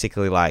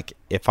basically like,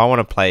 if I want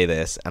to play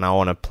this and I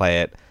want to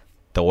play it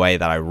the way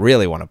that I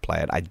really want to play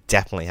it, I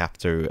definitely have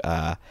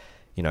to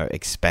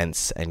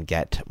expense and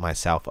get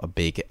myself a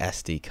big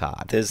SD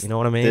card. You know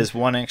what I mean? There's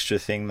one extra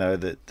thing though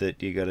that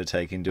you got to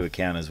take into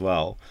account as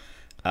well,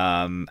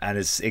 and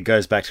it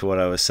goes back to what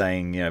I was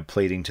saying.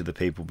 Pleading to the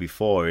people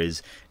before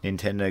is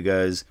Nintendo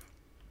goes,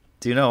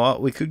 do you know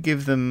what? We could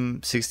give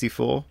them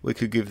 64. We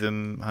could give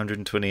them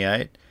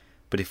 128.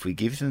 but if we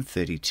give them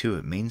 32,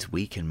 it means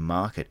we can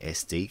market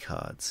SD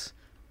cards.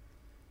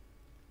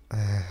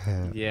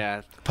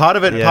 Yeah. Part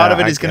of it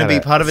is going to be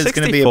a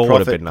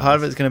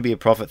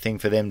profit thing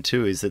for them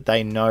too, is that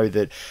they know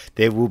that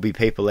there will be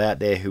people out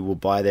there who will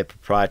buy their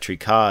proprietary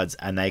cards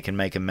and they can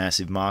make a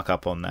massive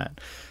markup on that.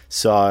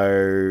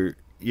 So,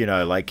 yes,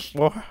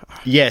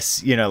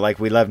 we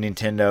love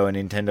Nintendo and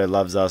Nintendo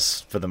loves us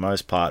for the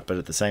most part, but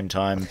at the same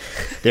time,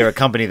 they're a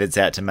company that's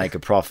out to make a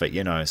profit,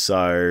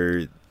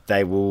 so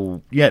they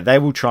will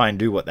try and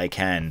do what they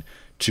can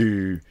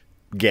to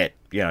get,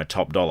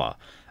 top dollar.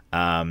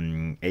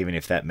 Even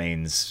if that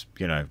means,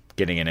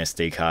 getting an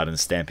SD card and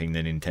stamping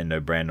the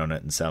Nintendo brand on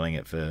it and selling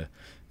it for,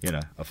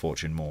 a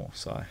fortune more.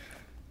 So,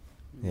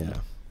 yeah.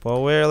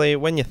 Well, really,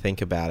 when you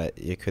think about it,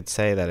 you could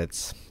say that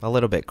it's a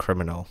little bit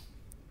criminal.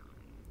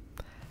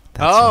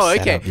 That's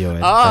okay.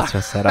 That's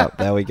your setup.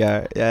 There we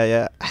go.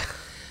 Yeah.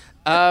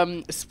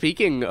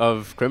 Speaking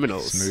of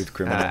criminals, smooth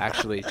criminal,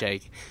 actually,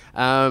 Jake,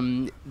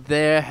 I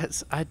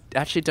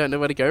actually don't know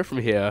where to go from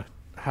here.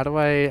 How do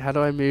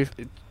I move?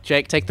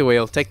 Jake, take the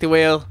wheel.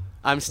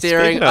 I'm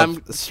steering. I'm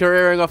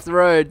careering off the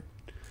road.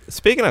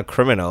 Speaking of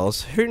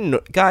criminals,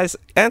 guys,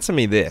 answer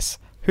me this: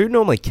 who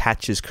normally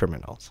catches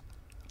criminals?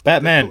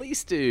 Batman. The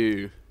police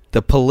do.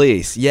 The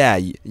police, yeah.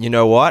 You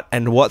know what?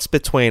 And what's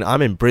between?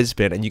 I'm in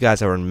Brisbane, and you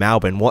guys are in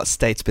Melbourne. What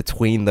state's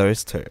between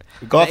those two?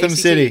 Gotham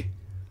City.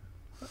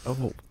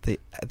 Oh,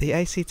 the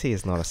ACT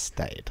is not a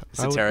state.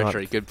 It's a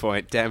territory. Good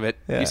point. Damn it,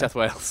 Yeah. New South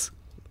Wales.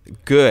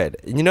 Good.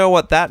 You know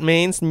what that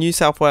means? New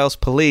South Wales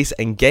Police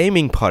and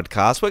Gaming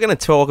Podcast. We're going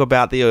to talk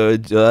about the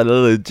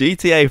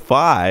GTA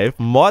 5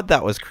 mod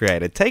that was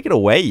created. Take it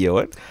away,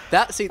 Ewan.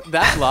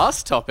 That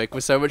last topic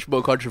was so much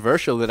more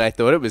controversial than I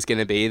thought it was going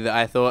to be, that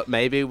I thought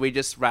maybe we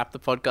just wrap the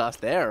podcast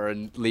there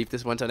and leave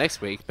this one till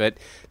next week. But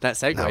that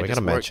segue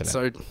just worked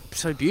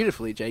so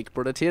beautifully. Jake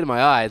brought a tear to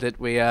my eye that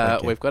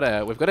we've got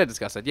to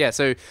discuss it. Yeah.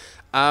 So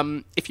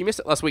if you missed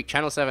it last week,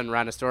 Channel 7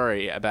 ran a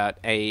story about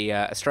a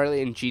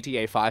Australian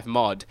GTA 5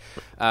 mod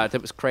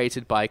that was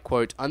created by,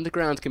 quote,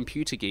 underground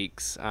computer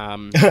geeks,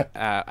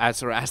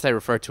 as they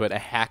referred to it, a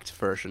hacked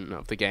version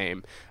of the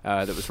game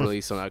that was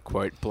released on a,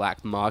 quote,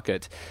 black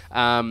market,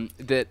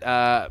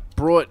 that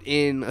brought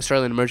in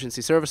Australian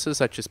emergency services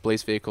such as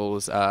police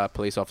vehicles,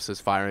 police officers,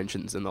 fire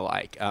engines, and the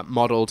like,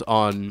 modelled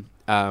on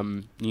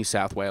New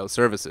South Wales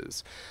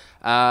services.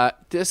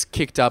 This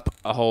kicked up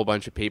a whole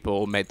bunch of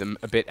people, made them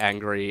a bit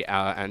angry,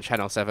 and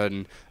Channel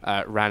 7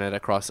 ran it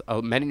across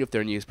many of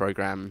their news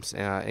programs,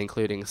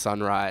 including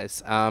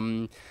Sunrise.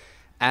 And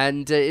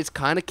it's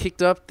kind of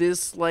kicked up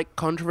this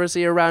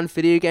controversy around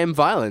video game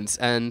violence,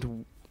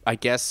 and I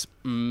guess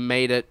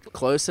made it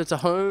closer to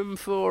home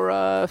for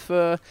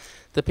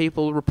the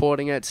people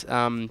reporting it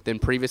than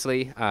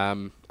previously.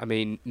 I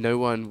mean, no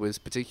one was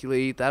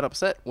particularly that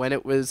upset when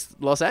it was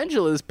Los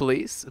Angeles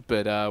police,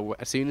 but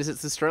as soon as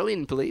it's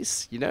Australian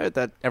police,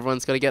 that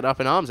everyone's got to get up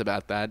in arms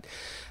about that.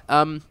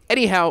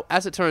 Anyhow,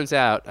 as it turns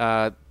out,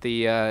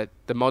 the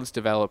mod's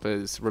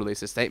developers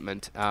released a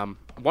statement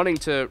wanting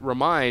to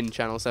remind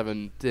Channel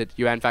 7 that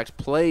you, in fact,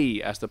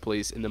 play as the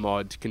police in the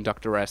mod,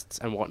 conduct arrests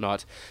and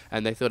whatnot,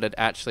 and they thought it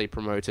actually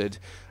promoted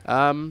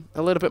a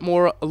little bit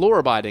more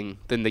law-abiding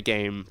than the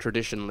game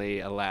traditionally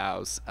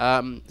allows.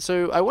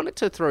 So I wanted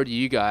to throw to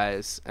you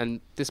guys,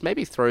 and this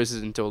maybe throws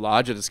us into a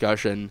larger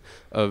discussion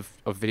of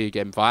video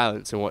game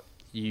violence and what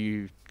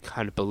you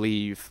kind of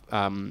believe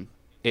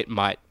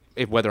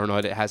whether or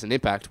not it has an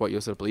impact, what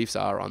your sort of beliefs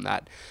are on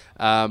that.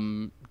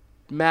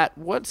 Matt,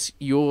 what's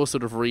your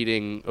sort of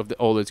reading of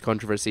all this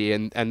controversy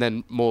and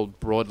then more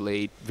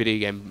broadly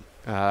video game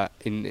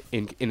in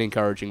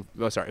encouraging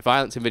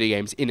violence in video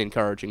games, in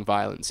encouraging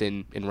violence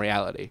in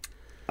reality?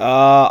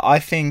 I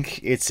think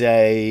it's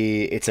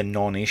a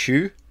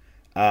non-issue.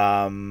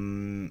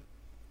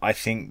 I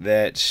think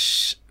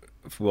that,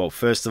 well,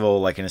 first of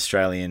all, an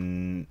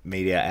Australian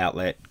media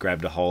outlet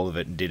grabbed a hold of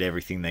it and did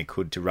everything they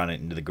could to run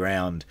it into the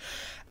ground.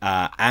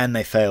 And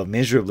they failed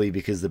miserably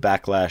because the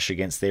backlash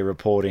against their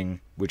reporting,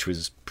 which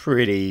was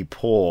pretty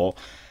poor,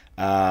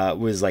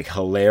 was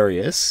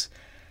hilarious.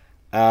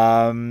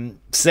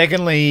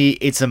 Secondly,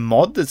 it's a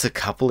mod that's a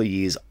couple of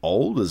years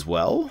old as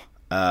well.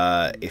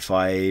 If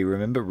I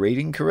remember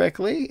reading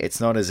correctly,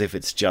 it's not as if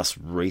it's just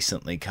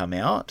recently come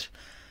out.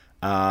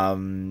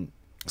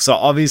 So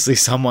obviously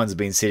someone's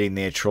been sitting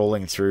there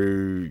trawling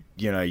through,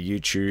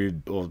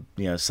 YouTube or,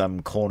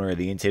 some corner of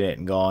the internet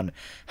and gone,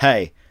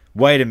 hey,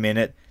 wait a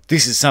minute,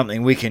 this is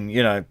something we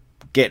can,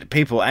 get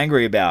people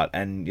angry about,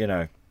 and,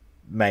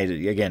 made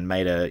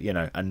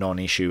a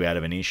non-issue out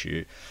of an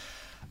issue.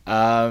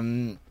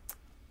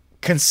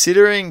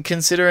 Considering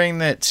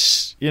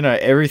that,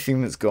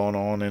 everything that's gone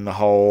on in the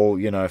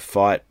whole,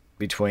 fight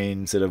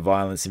between sort of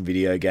violence in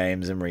video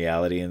games and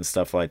reality and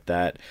stuff like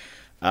that,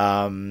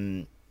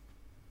 I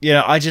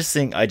just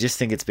think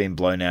it's been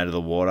blown out of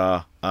the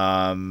water.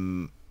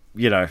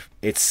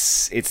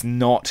 It's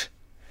not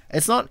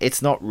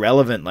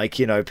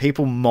relevant.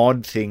 People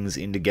mod things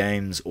into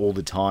games all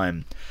the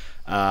time.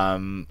 I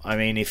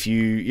mean, if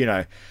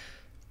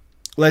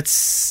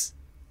let's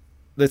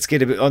let's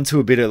get onto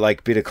a bit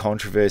of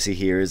controversy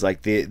here. Is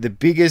like the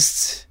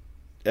biggest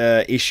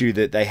issue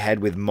that they had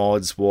with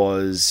mods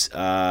was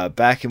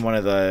back in one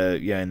of the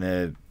in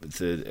the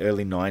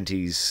early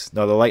 90s,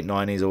 no, the late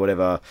 90s or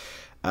whatever,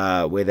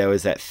 where there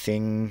was that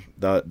thing,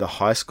 the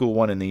high school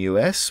one in the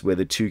US, where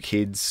the two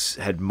kids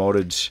had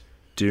modded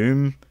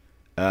Doom.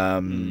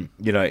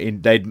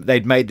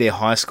 They'd made their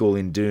high school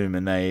in Doom,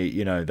 and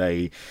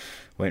they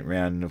went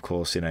around, and of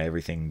course,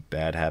 everything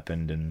bad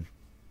happened, and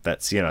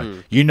that's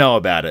you know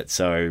about it,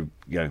 so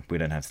we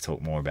don't have to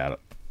talk more about it.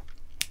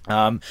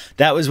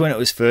 That was when it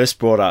was first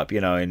brought up,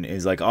 and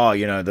it's like,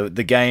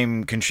 the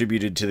game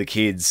contributed to the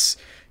kids,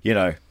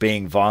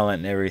 being violent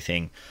and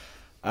everything.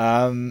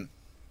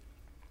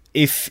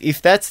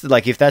 If that's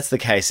the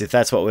case, if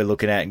that's what we're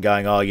looking at and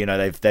going,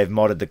 they've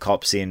modded the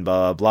cops in,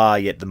 blah blah blah,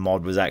 yet the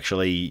mod was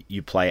actually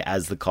you play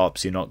as the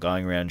cops, you're not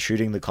going around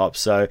shooting the cops.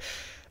 So,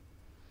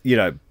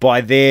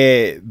 by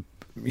their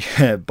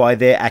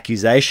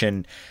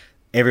accusation,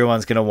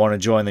 everyone's going to want to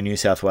join the New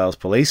South Wales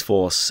Police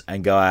Force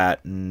and go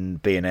out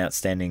and be an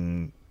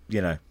outstanding,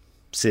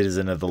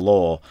 citizen of the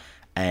law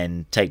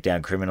and take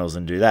down criminals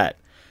and do that.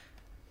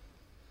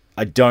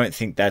 I don't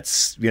think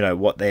that's,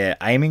 what they're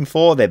aiming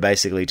for. They're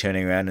basically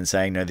turning around and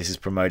saying, no, this is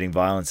promoting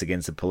violence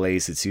against the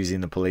police. It's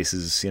using the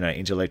police's,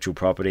 intellectual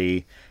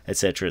property,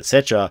 etc.,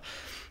 etc.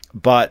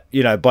 But,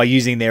 by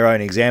using their own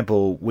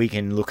example, we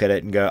can look at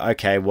it and go,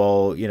 okay,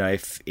 well,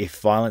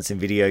 if violence in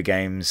video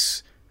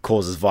games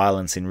causes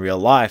violence in real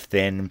life,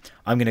 then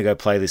I'm going to go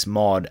play this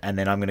mod, and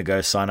then I'm going to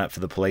go sign up for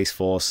the police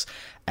force,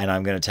 and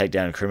I'm going to take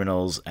down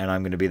criminals, and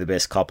I'm going to be the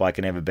best cop I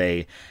can ever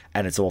be,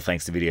 and it's all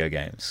thanks to video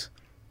games.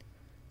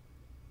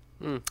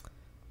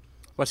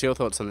 What's your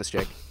thoughts on this,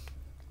 Jake?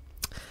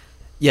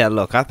 Yeah,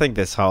 look, I think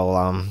this whole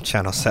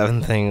Channel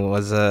 7 thing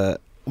was a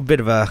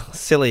bit of a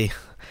silly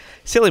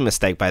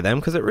mistake by them,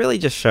 because it really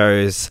just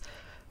shows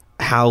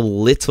how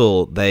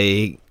little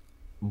they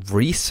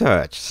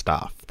research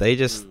stuff.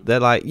 They're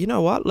like, you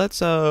know what, let's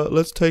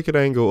take an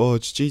angle. Oh,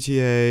 it's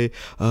GTA,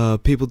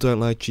 people don't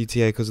like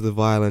GTA because of the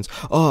violence.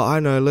 Oh, I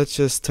know, let's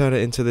just turn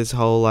it into this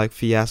whole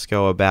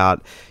fiasco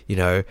about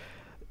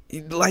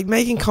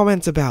making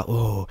comments about,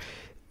 oh,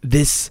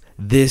 this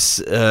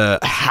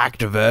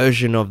hacked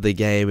version of the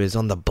game is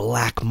on the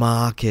black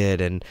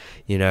market, and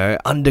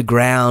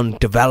underground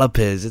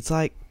developers. It's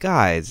like,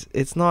 guys,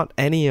 it's not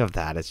any of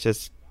that. It's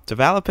just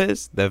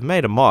developers. They've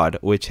made a mod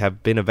which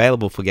have been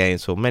available for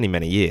games for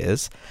many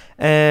years,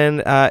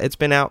 and it's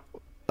been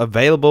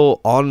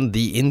available on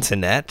the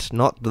internet,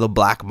 not the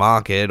black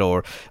market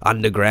or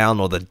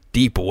underground or the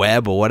deep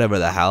web or whatever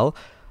the hell.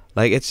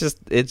 It's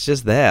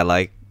just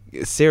there.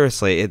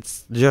 Seriously,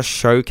 it's just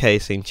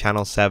showcasing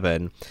Channel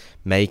 7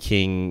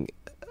 making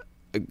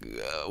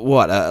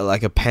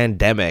a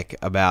pandemic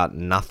about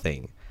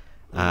nothing.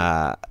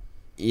 And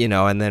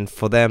then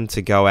for them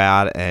to go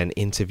out and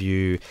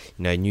interview,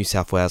 New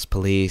South Wales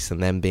Police,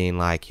 and them being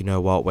like, you know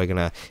what, we're going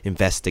to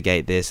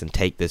investigate this and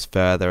take this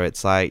further.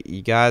 It's like,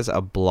 you guys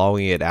are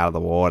blowing it out of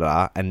the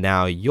water, and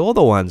now you're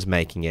the ones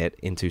making it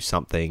into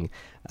something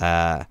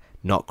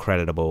not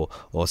creditable,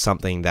 or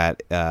something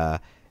that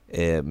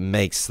it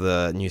makes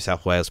the New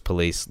South Wales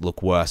Police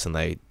look worse than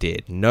they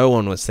did. No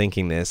one was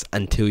thinking this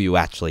until you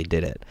actually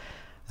did it.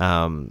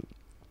 I'm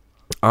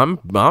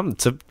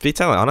to be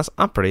totally honest,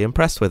 I'm pretty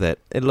impressed with it.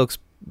 It looks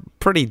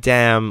pretty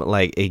damn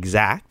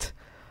exact.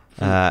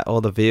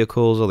 All the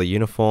vehicles, all the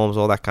uniforms,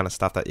 all that kind of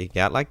stuff that you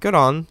get. Good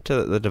on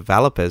to the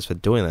developers for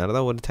doing that.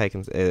 That would have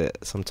taken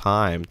some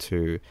time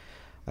to,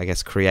 I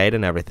guess, create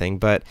and everything,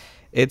 but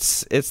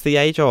it's the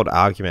age-old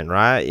argument,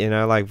 right?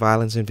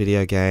 Violence in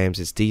video games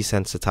is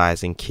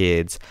desensitizing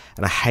kids,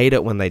 and I hate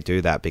it when they do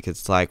that, because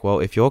it's like,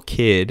 well, if your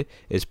kid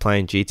is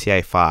playing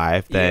GTA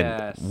 5,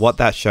 then what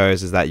that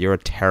shows is that you're a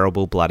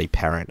terrible bloody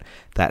parent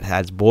that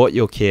has bought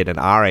your kid an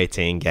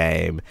R18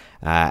 game,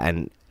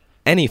 and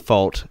any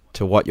fault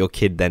to what your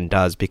kid then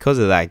does because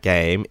of that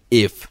game,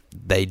 if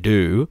they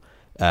do,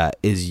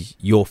 is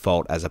your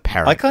fault as a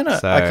parent. I kind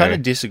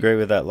of disagree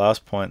with that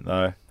last point,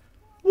 though.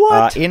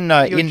 What? In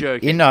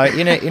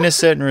a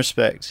certain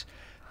respect,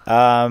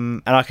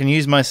 and I can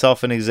use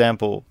myself an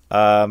example.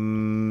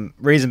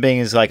 Reason being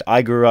is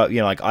I grew up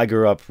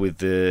with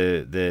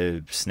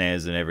the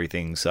snares and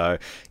everything, so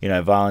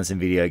violence in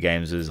video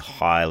games was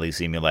highly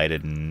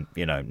simulated and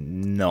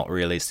not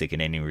realistic in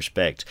any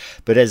respect.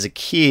 But as a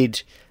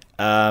kid,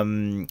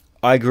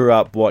 I grew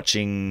up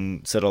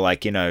watching sort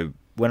of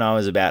when I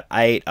was about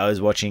 8, I was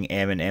watching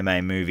M and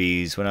MA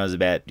movies. When I was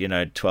about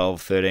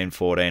 12, 13,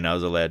 14, I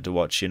was allowed to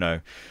watch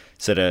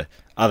sort of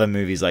other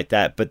movies like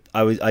that. But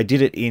I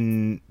did it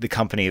in the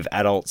company of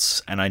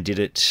adults, and I did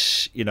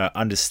it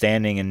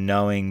understanding and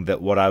knowing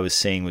that what I was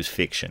seeing was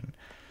fiction.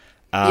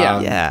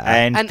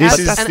 And as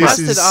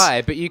did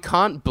I, but you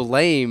can't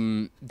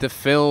blame the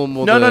film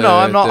or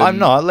I'm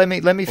not. Let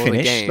me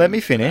finish. Let me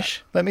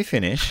finish.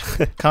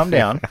 Calm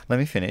down. Let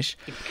me finish.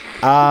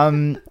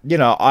 I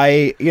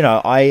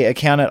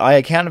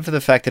accounted for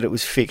the fact that it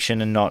was fiction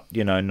and not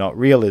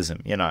realism,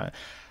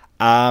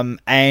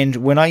 and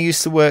when I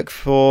used to work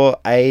for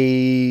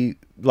a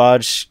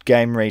large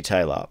game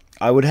retailer,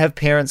 I would have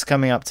parents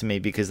coming up to me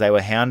because they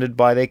were hounded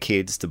by their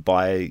kids to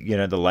buy, you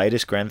know, the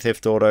latest Grand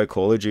Theft Auto,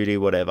 Call of Duty,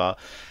 whatever.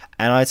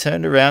 And I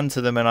turned around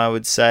to them and I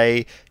would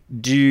say,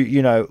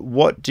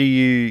 what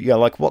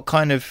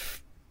kind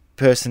of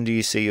person do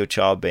you see your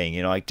child being?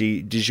 You know, like,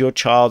 does your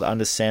child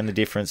understand the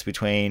difference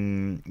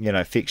between, you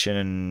know,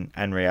 fiction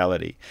and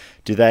reality?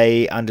 Do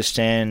they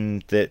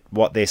understand that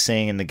what they're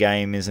seeing in the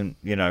game isn't,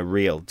 you know,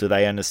 real? Do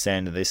they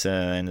understand this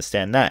and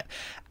understand that?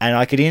 And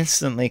I could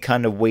instantly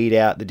kind of weed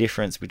out the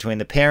difference between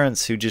the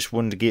parents who just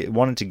wanted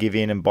to give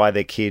in and buy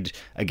their kid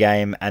a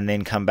game and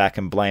then come back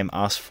and blame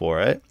us for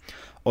it,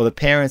 or the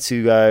parents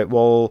who go,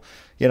 well,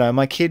 you know,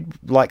 my kid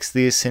likes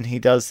this and he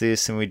does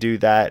this and we do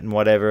that and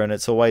whatever, and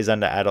it's always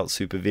under adult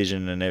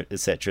supervision and et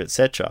cetera, et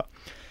cetera.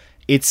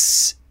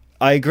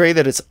 I agree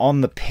that it's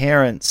on the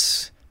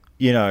parents,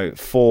 you know,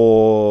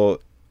 for,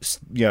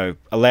 you know,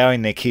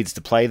 allowing their kids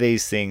to play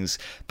these things,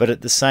 but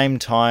at the same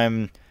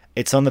time,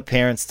 it's on the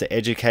parents to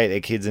educate their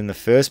kids in the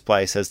first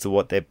place as to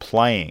what they're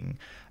playing,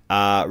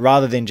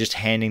 rather than just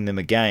handing them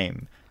a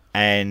game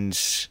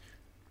and,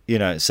 you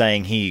know,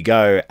 saying, here you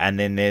go, and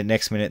then the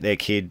next minute their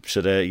kid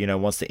sort of, you know,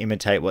 wants to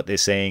imitate what they're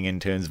seeing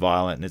and turns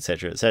violent, and et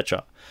cetera, et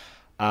cetera.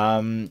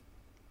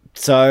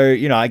 So,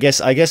 you know, I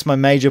guess my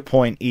major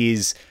point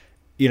is,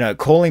 you know,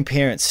 calling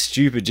parents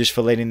stupid just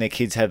for letting their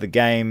kids have the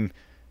game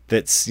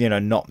that's, you know,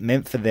 not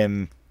meant for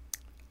them.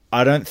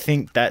 I don't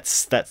think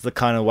that's the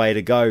kind of way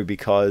to go,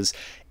 because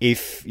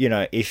if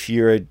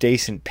you're a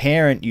decent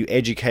parent, you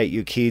educate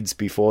your kids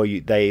before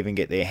they even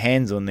get their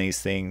hands on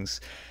these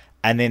things,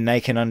 and then they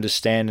can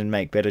understand and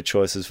make better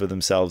choices for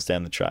themselves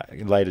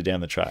later down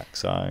the track.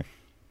 So,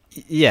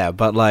 yeah,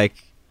 but like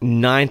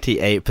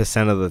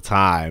 98% of the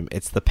time,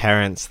 it's the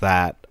parents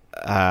that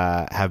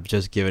have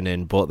just given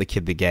in, bought the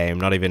kid the game,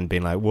 not even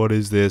been like, what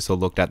is this, or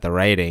looked at the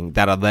rating,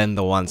 that are then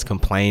the ones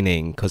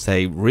complaining because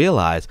they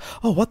realize,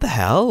 oh, what the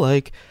hell?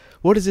 Like,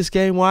 what is this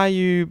game? Why are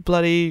you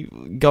bloody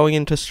going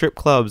into strip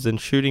clubs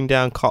and shooting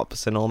down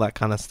cops and all that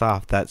kind of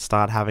stuff, that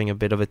start having a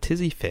bit of a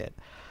tizzy fit?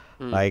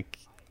 Like,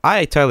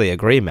 I totally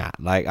agree, Matt.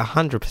 Like,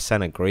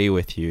 100% agree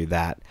with you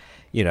that,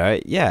 you know,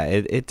 yeah,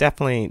 it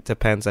definitely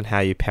depends on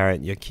how you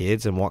parent your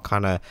kids and what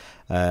kind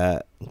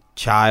of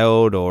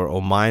child or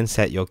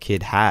mindset your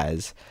kid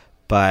has.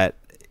 But,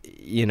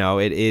 you know,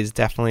 it is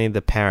definitely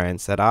the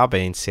parents that are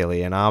being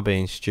silly and are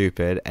being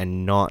stupid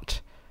and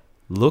not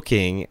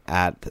looking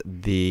at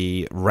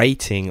the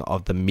rating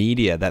of the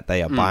media that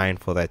they are buying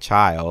for their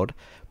child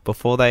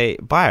before they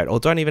buy it, or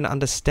don't even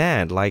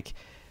understand. Like,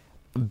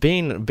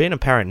 being a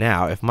parent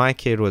now, if my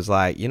kid was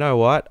like, you know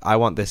what, I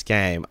want this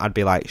game, I'd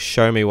be like,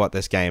 show me what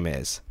this game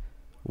is.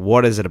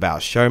 What is it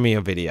about? Show me a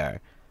video.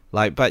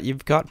 Like, but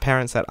you've got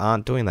parents that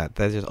aren't doing that.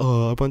 They're just,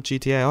 oh, I want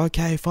GTA.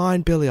 Okay,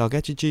 fine, Billy, I'll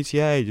get you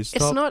GTA. Just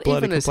stop. It's not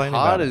even as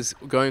hard as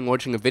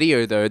watching a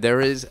video, though.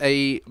 There is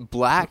a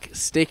black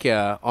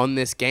sticker on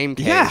this game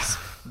case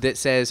that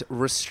says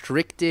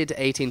restricted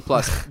 18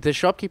 plus. The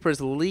shopkeeper is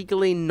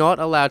legally not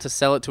allowed to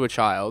sell it to a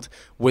child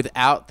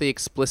without the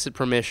explicit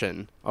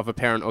permission of a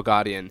parent or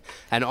guardian.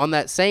 And on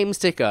that same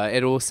sticker,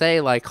 it will say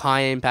like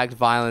high impact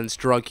violence,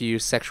 drug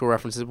use, sexual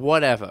references,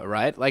 whatever,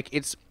 right? Like,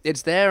 it's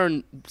there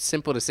and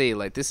simple to see.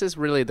 Like, this is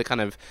really the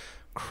kind of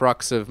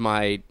crux of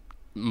my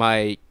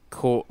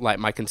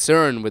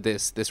concern with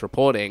this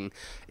reporting,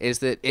 is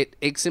that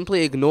it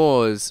simply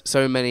ignores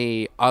so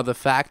many other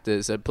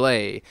factors at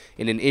play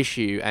in an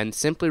issue and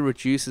simply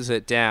reduces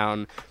it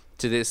down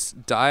to this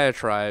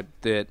diatribe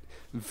that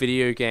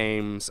video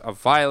games are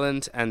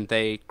violent and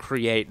they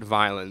create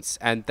violence.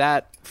 And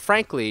that,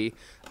 frankly,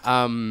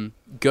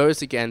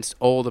 goes against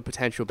all the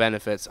potential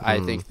benefits, I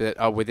think, that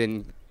are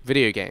within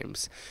video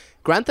games.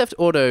 Grand Theft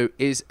Auto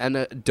is an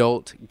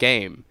adult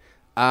game.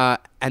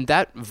 And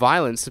that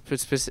violence,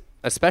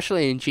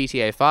 especially in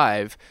GTA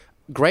 5,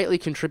 greatly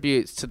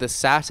contributes to the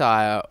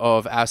satire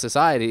of our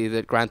society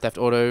that Grand Theft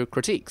Auto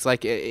critiques.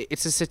 Like,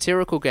 it's a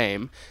satirical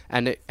game,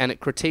 and it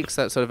critiques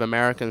that sort of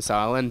American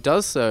style, and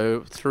does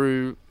so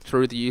through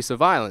the use of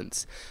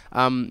violence.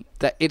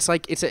 That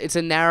it's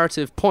a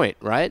narrative point,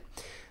 right?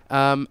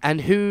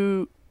 And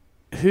who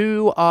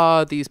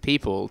are these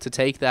people to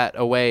take that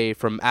away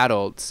from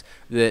adults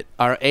that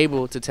are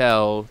able to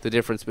tell the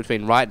difference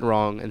between right and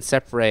wrong and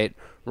separate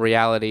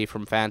reality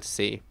from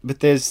fantasy?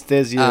 But there's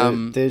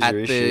your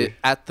issue.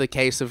 At the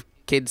case of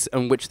kids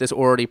in which there's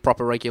already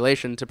proper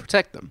regulation to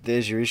protect them.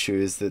 There's your issue,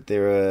 is that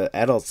there are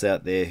adults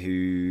out there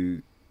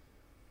who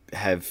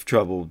have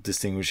trouble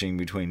distinguishing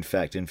between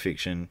fact and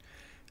fiction,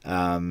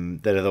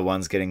 that are the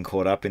ones getting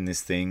caught up in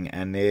this thing,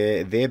 and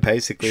they're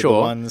basically the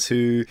ones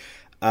who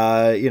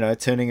are, you know,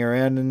 turning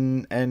around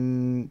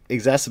and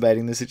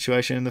exacerbating the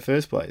situation in the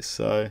first place.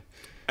 So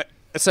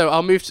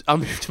I'll move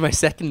to my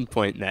second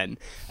point then,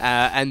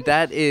 and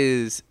that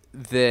is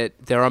that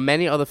there are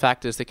many other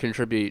factors that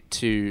contribute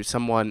to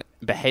someone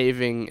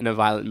behaving in a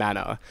violent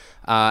manner,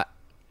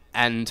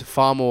 and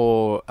far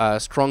more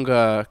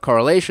stronger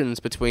correlations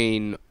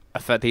between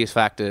these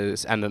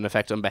factors and an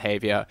effect on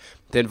behavior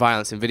than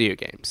violence in video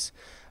games.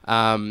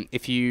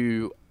 If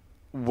you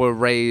were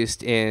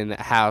raised in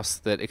a house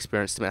that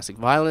experienced domestic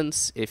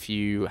violence, if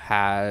you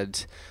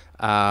had,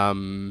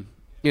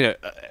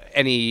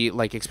 any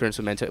like experience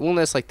with mental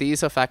illness, like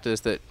these are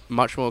factors that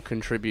much more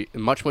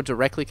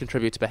directly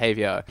contribute to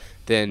behavior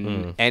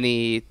than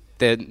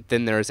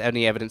than there is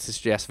any evidence to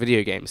suggest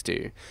video games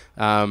do.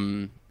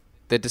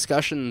 The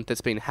discussion that's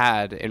been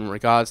had in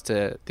regards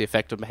to the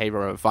effect of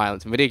behavior of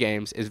violence in video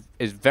games is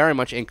very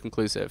much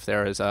inconclusive.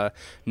 There is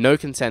no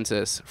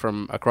consensus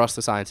from across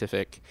the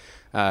scientific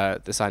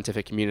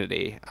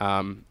community,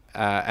 and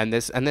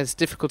there's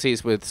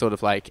difficulties with sort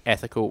of like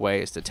ethical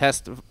ways to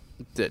test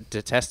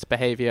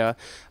behavior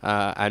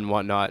and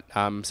whatnot.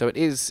 So it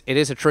is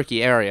a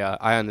tricky area.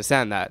 I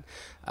understand that,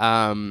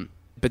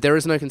 but there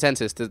is no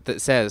consensus that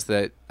says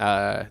that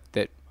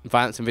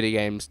violence in video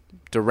games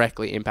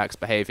directly impacts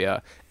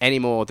behavior any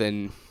more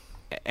than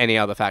any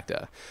other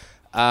factor.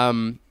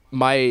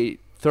 My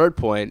third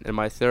point and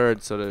my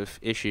third sort of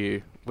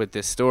issue with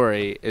this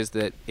story is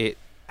that it's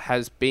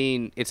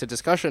a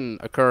discussion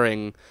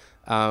occurring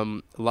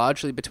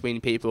largely between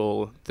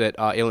people that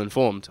are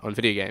ill-informed on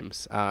video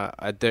games.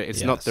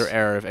 It's not their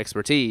area of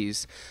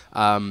expertise.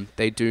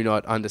 They do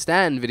not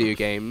understand video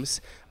games,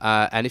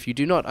 and if you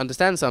do not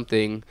understand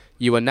something,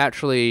 you are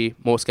naturally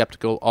more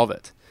skeptical of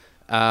it.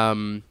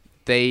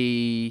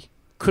 They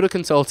could have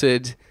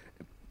consulted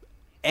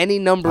any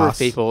number of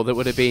people that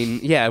would have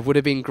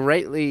been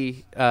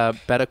greatly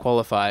better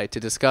qualified to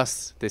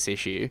discuss this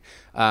issue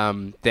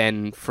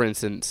than, for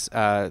instance,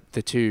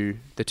 the two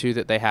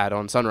that they had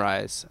on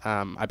Sunrise.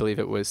 I believe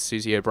it was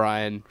Susie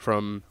O'Brien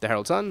from the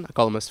Herald Sun, a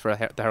columnist for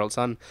the Herald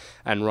Sun,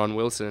 and Ron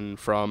Wilson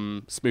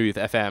from Smooth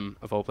FM,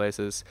 of all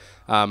places,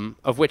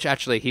 of which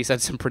actually he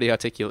said some pretty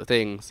articulate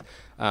things,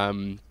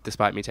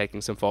 despite me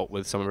taking some fault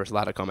with some of his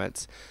latter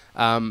comments.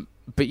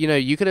 But,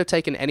 you could have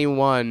taken any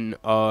one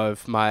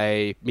of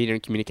my media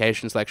and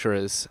communications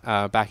lecturers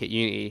back at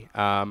uni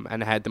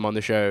and had them on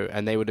the show,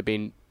 and they would have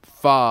been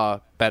far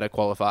better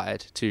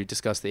qualified to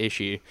discuss the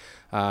issue,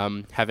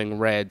 having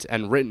read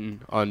and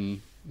written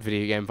on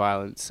video game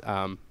violence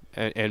on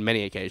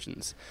many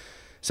occasions.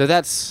 So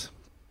that's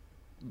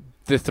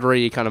the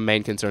three kind of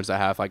main concerns I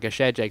have. Like, I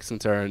share Jake's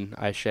concern,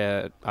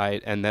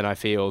 and then I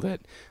feel that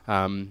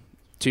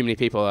too many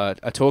people are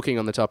talking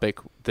on the topic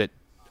that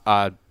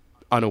are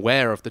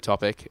unaware of the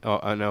topic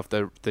and of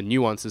the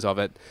nuances of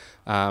it,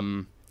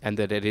 and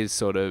that it is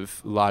sort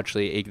of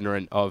largely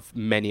ignorant of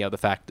many other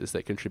factors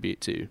that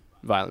contribute to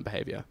violent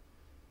behavior.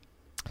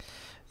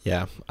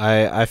 Yeah,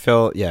 I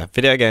feel,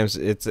 video games,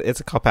 it's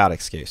a cop-out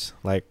excuse.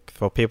 Like,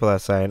 for people that are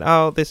saying,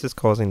 oh, this is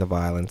causing the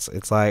violence,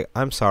 it's like,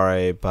 I'm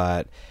sorry,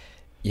 but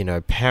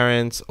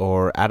parents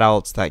or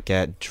adults that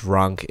get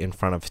drunk in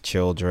front of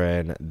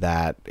children,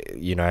 that,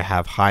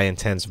 have high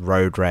intense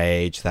road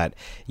rage, that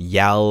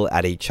yell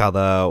at each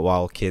other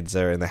while kids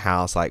are in the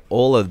house, like,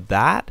 all of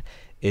that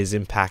is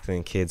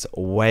impacting kids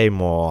way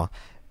more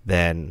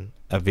than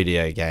a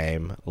video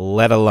game,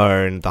 let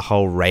alone the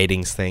whole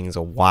ratings things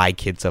or why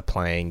kids are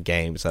playing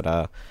games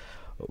that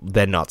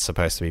they're not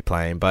supposed to be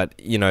playing. But,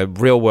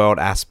 real world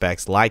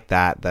aspects like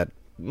that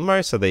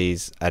most of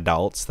these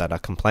adults that are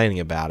complaining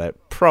about it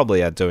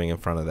probably are doing in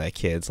front of their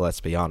kids, let's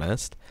be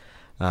honest.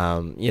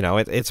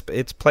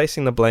 It's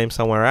placing the blame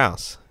somewhere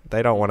else.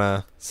 They don't want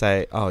to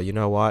say, oh, you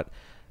know what?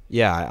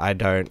 Yeah,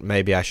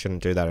 maybe I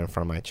shouldn't do that in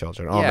front of my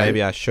children. Or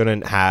maybe I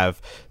shouldn't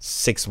have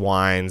 6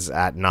 wines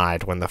at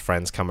night when the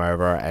friends come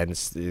over and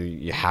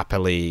you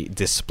happily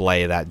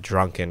display that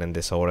drunken and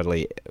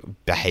disorderly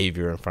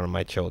behavior in front of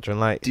my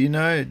children. Like, do you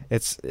know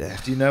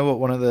what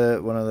one of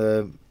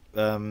the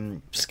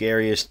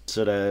scariest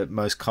sort of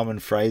most common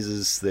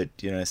phrases that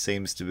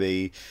seems to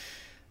be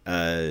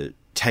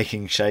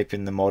taking shape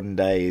in the modern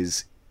day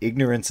is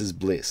ignorance is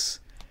bliss.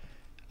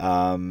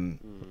 People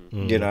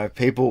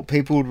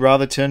would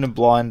rather turn a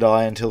blind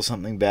eye until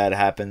something bad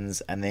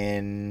happens, and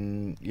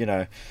then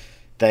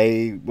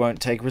they won't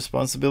take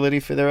responsibility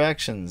for their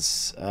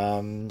actions.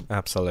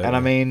 Absolutely. And I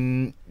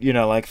mean,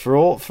 like for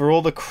all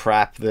the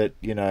crap that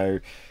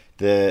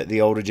the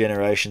older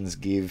generations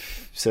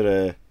give sort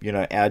of,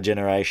 our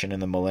generation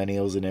and the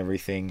millennials and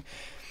everything,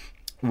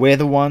 we're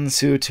the ones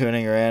who are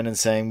turning around and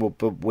saying, well,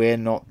 but we're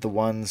not the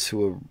ones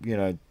who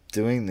are,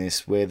 doing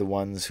this. We're the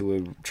ones who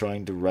are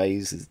trying to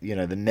raise, the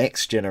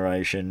next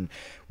generation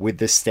with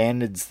the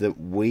standards that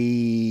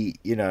we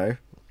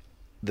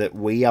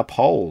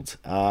uphold.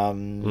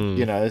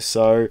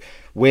 So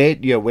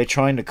we're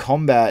trying to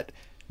combat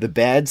the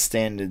bad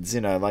standards,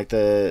 like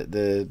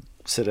the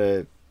sort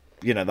of,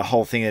 the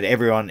whole thing that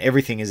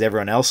everything is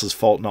everyone else's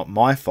fault, not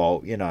my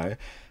fault,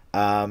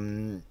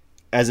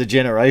 as a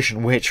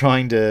generation, we're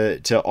trying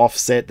to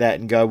offset that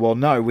and go, well,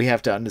 no, we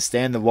have to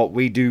understand that what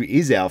we do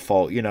is our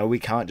fault. We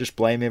can't just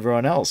blame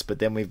everyone else. But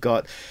then we've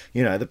got,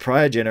 the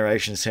prior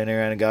generations turning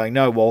around and going,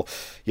 no, well,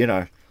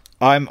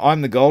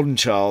 I'm the golden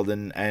child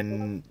and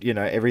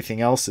everything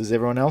else is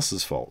everyone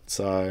else's fault.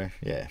 So,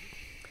 yeah.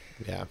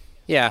 Yeah.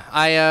 Yeah,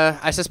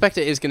 I suspect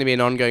it is going to be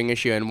an ongoing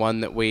issue and one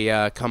that we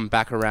come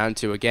back around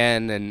to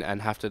again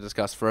and have to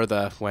discuss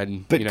further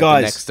when the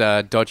next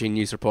dodgy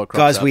news report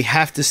crops up. We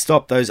have to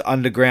stop those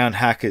underground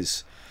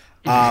hackers.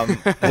 We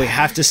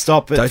have to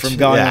stop it from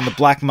going on the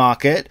black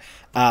market.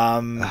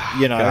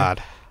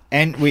 God.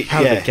 And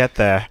how did it get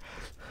there?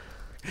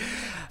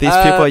 These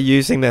people are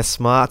using their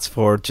smarts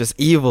for just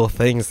evil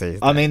things these days.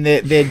 I mean,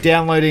 they're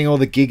downloading all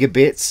the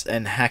gigabits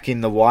and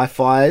hacking the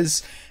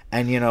Wi-Fi's,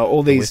 and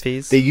all these.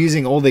 They're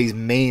using all these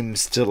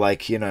memes to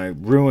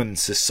ruin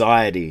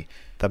society.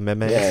 The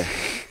memes. Yeah.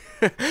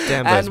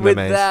 Damn those and with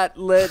memes. that,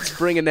 let's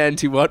bring an end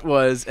to what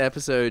was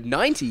episode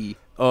 90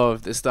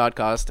 of the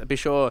Startcast. Be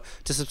sure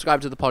to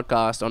subscribe to the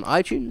podcast on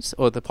iTunes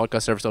or the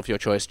podcast service of your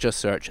choice. Just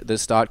search the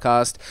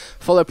Startcast.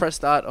 Follow Press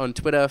Start on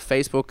Twitter,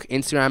 Facebook,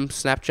 Instagram,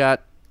 Snapchat,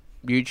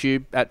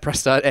 YouTube at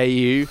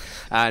press.au,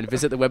 and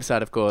visit the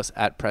website, of course,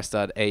 at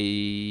press.ae.com.au.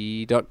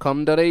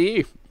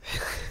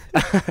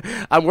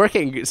 I'm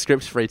working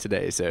scripts free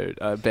today, so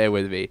bear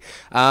with me. You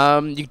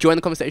can join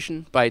the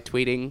conversation by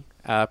tweeting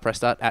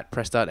press.start at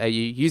press.au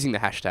using the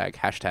hashtag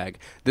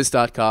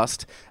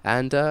TheStartcast,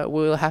 and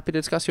we're happy to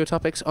discuss your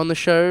topics on the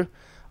show.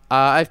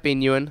 I've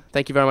been Ewan.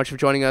 Thank you very much for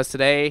joining us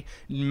today.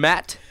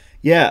 Matt?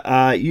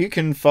 Yeah, you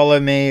can follow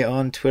me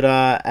on Twitter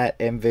at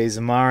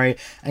MVZamari.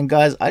 And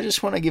guys, I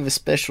just want to give a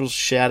special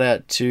shout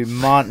out to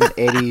Martin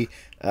Eddie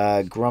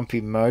Grumpy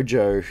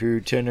Mojo,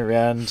 who turned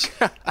around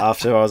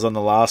after I was on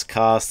the last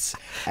casts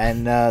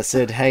and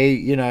said,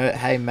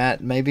 hey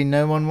Matt, maybe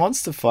no one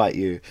wants to fight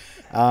you.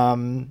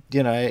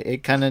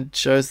 It kind of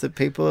shows that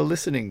people are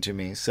listening to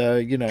me. So,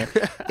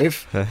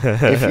 if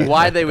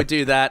why they would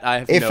do that, I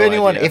have no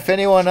idea. If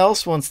anyone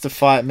else wants to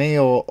fight me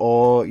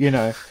or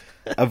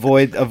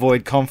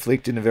avoid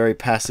conflict in a very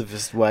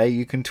pacifist way,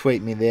 you can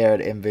tweet me there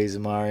at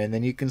MVZamari, and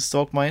then you can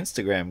stalk my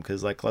Instagram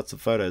because lots of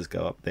photos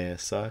go up there.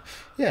 So,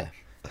 yeah.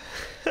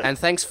 And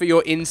thanks for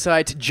your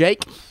insight,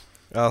 Jake.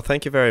 Oh,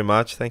 thank you very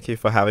much. Thank you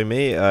for having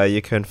me.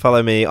 You can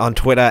follow me on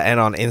Twitter and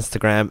on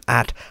Instagram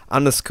at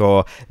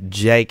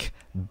 _Jake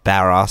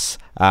Barros.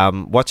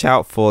 Watch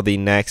out for the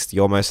next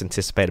Your Most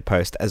Anticipated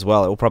post as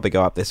well. It will probably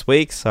go up this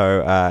week,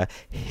 so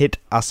hit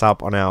us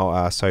up on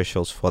our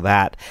socials for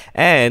that.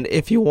 And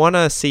if you want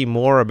to see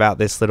more about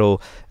this little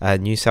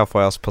New South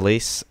Wales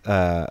Police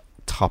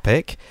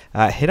topic,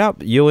 hit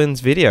up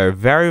Ewan's video.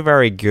 Very,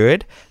 very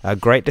good.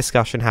 Great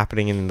discussion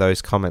happening in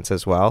those comments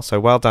as well. So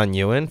well done,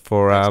 Ewan,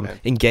 for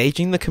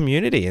engaging the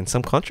community in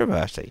some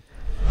controversy.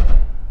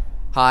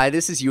 Hi,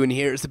 this is Ewan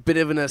here. It's a bit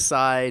of an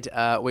aside.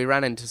 We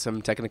ran into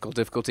some technical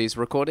difficulties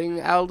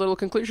recording our little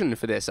conclusion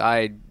for this.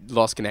 I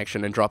lost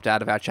connection and dropped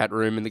out of our chat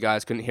room, and the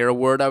guys couldn't hear a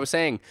word I was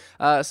saying.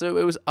 So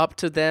it was up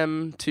to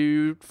them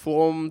to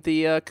form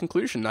the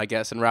conclusion, I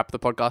guess, and wrap the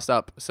podcast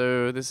up.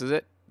 So this is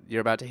it.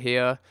 You're about to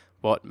hear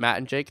what Matt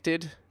and Jake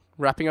did,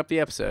 wrapping up the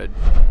episode.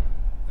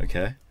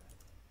 Okay.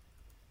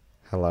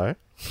 Hello?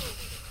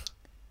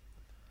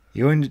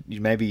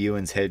 Maybe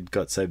Ewan's head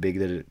got so big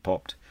that it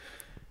popped.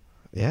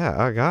 Yeah,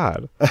 oh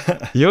God.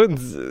 Ewan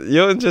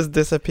just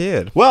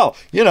disappeared. Well,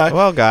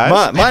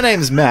 guys. My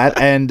name's Matt,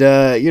 and,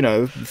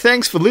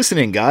 thanks for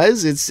listening,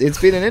 guys. It's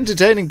been an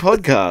entertaining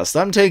podcast.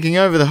 I'm taking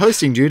over the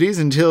hosting duties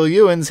until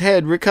Ewan's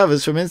head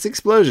recovers from its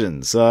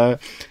explosion, so...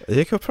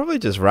 You could probably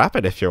just wrap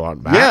it if you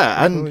want, Matt.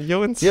 Yeah, and,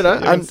 Ewan's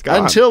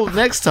until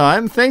next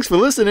time, thanks for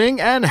listening,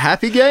 and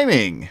happy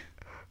gaming.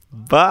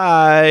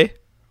 Bye.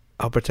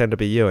 I'll pretend to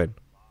be Ewan.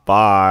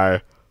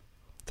 Bye.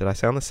 Did I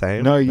sound the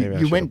same? No,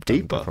 you went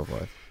deeper.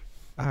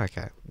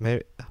 Okay,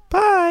 maybe.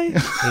 Bye.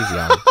 He's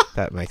young.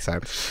 That makes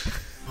sense.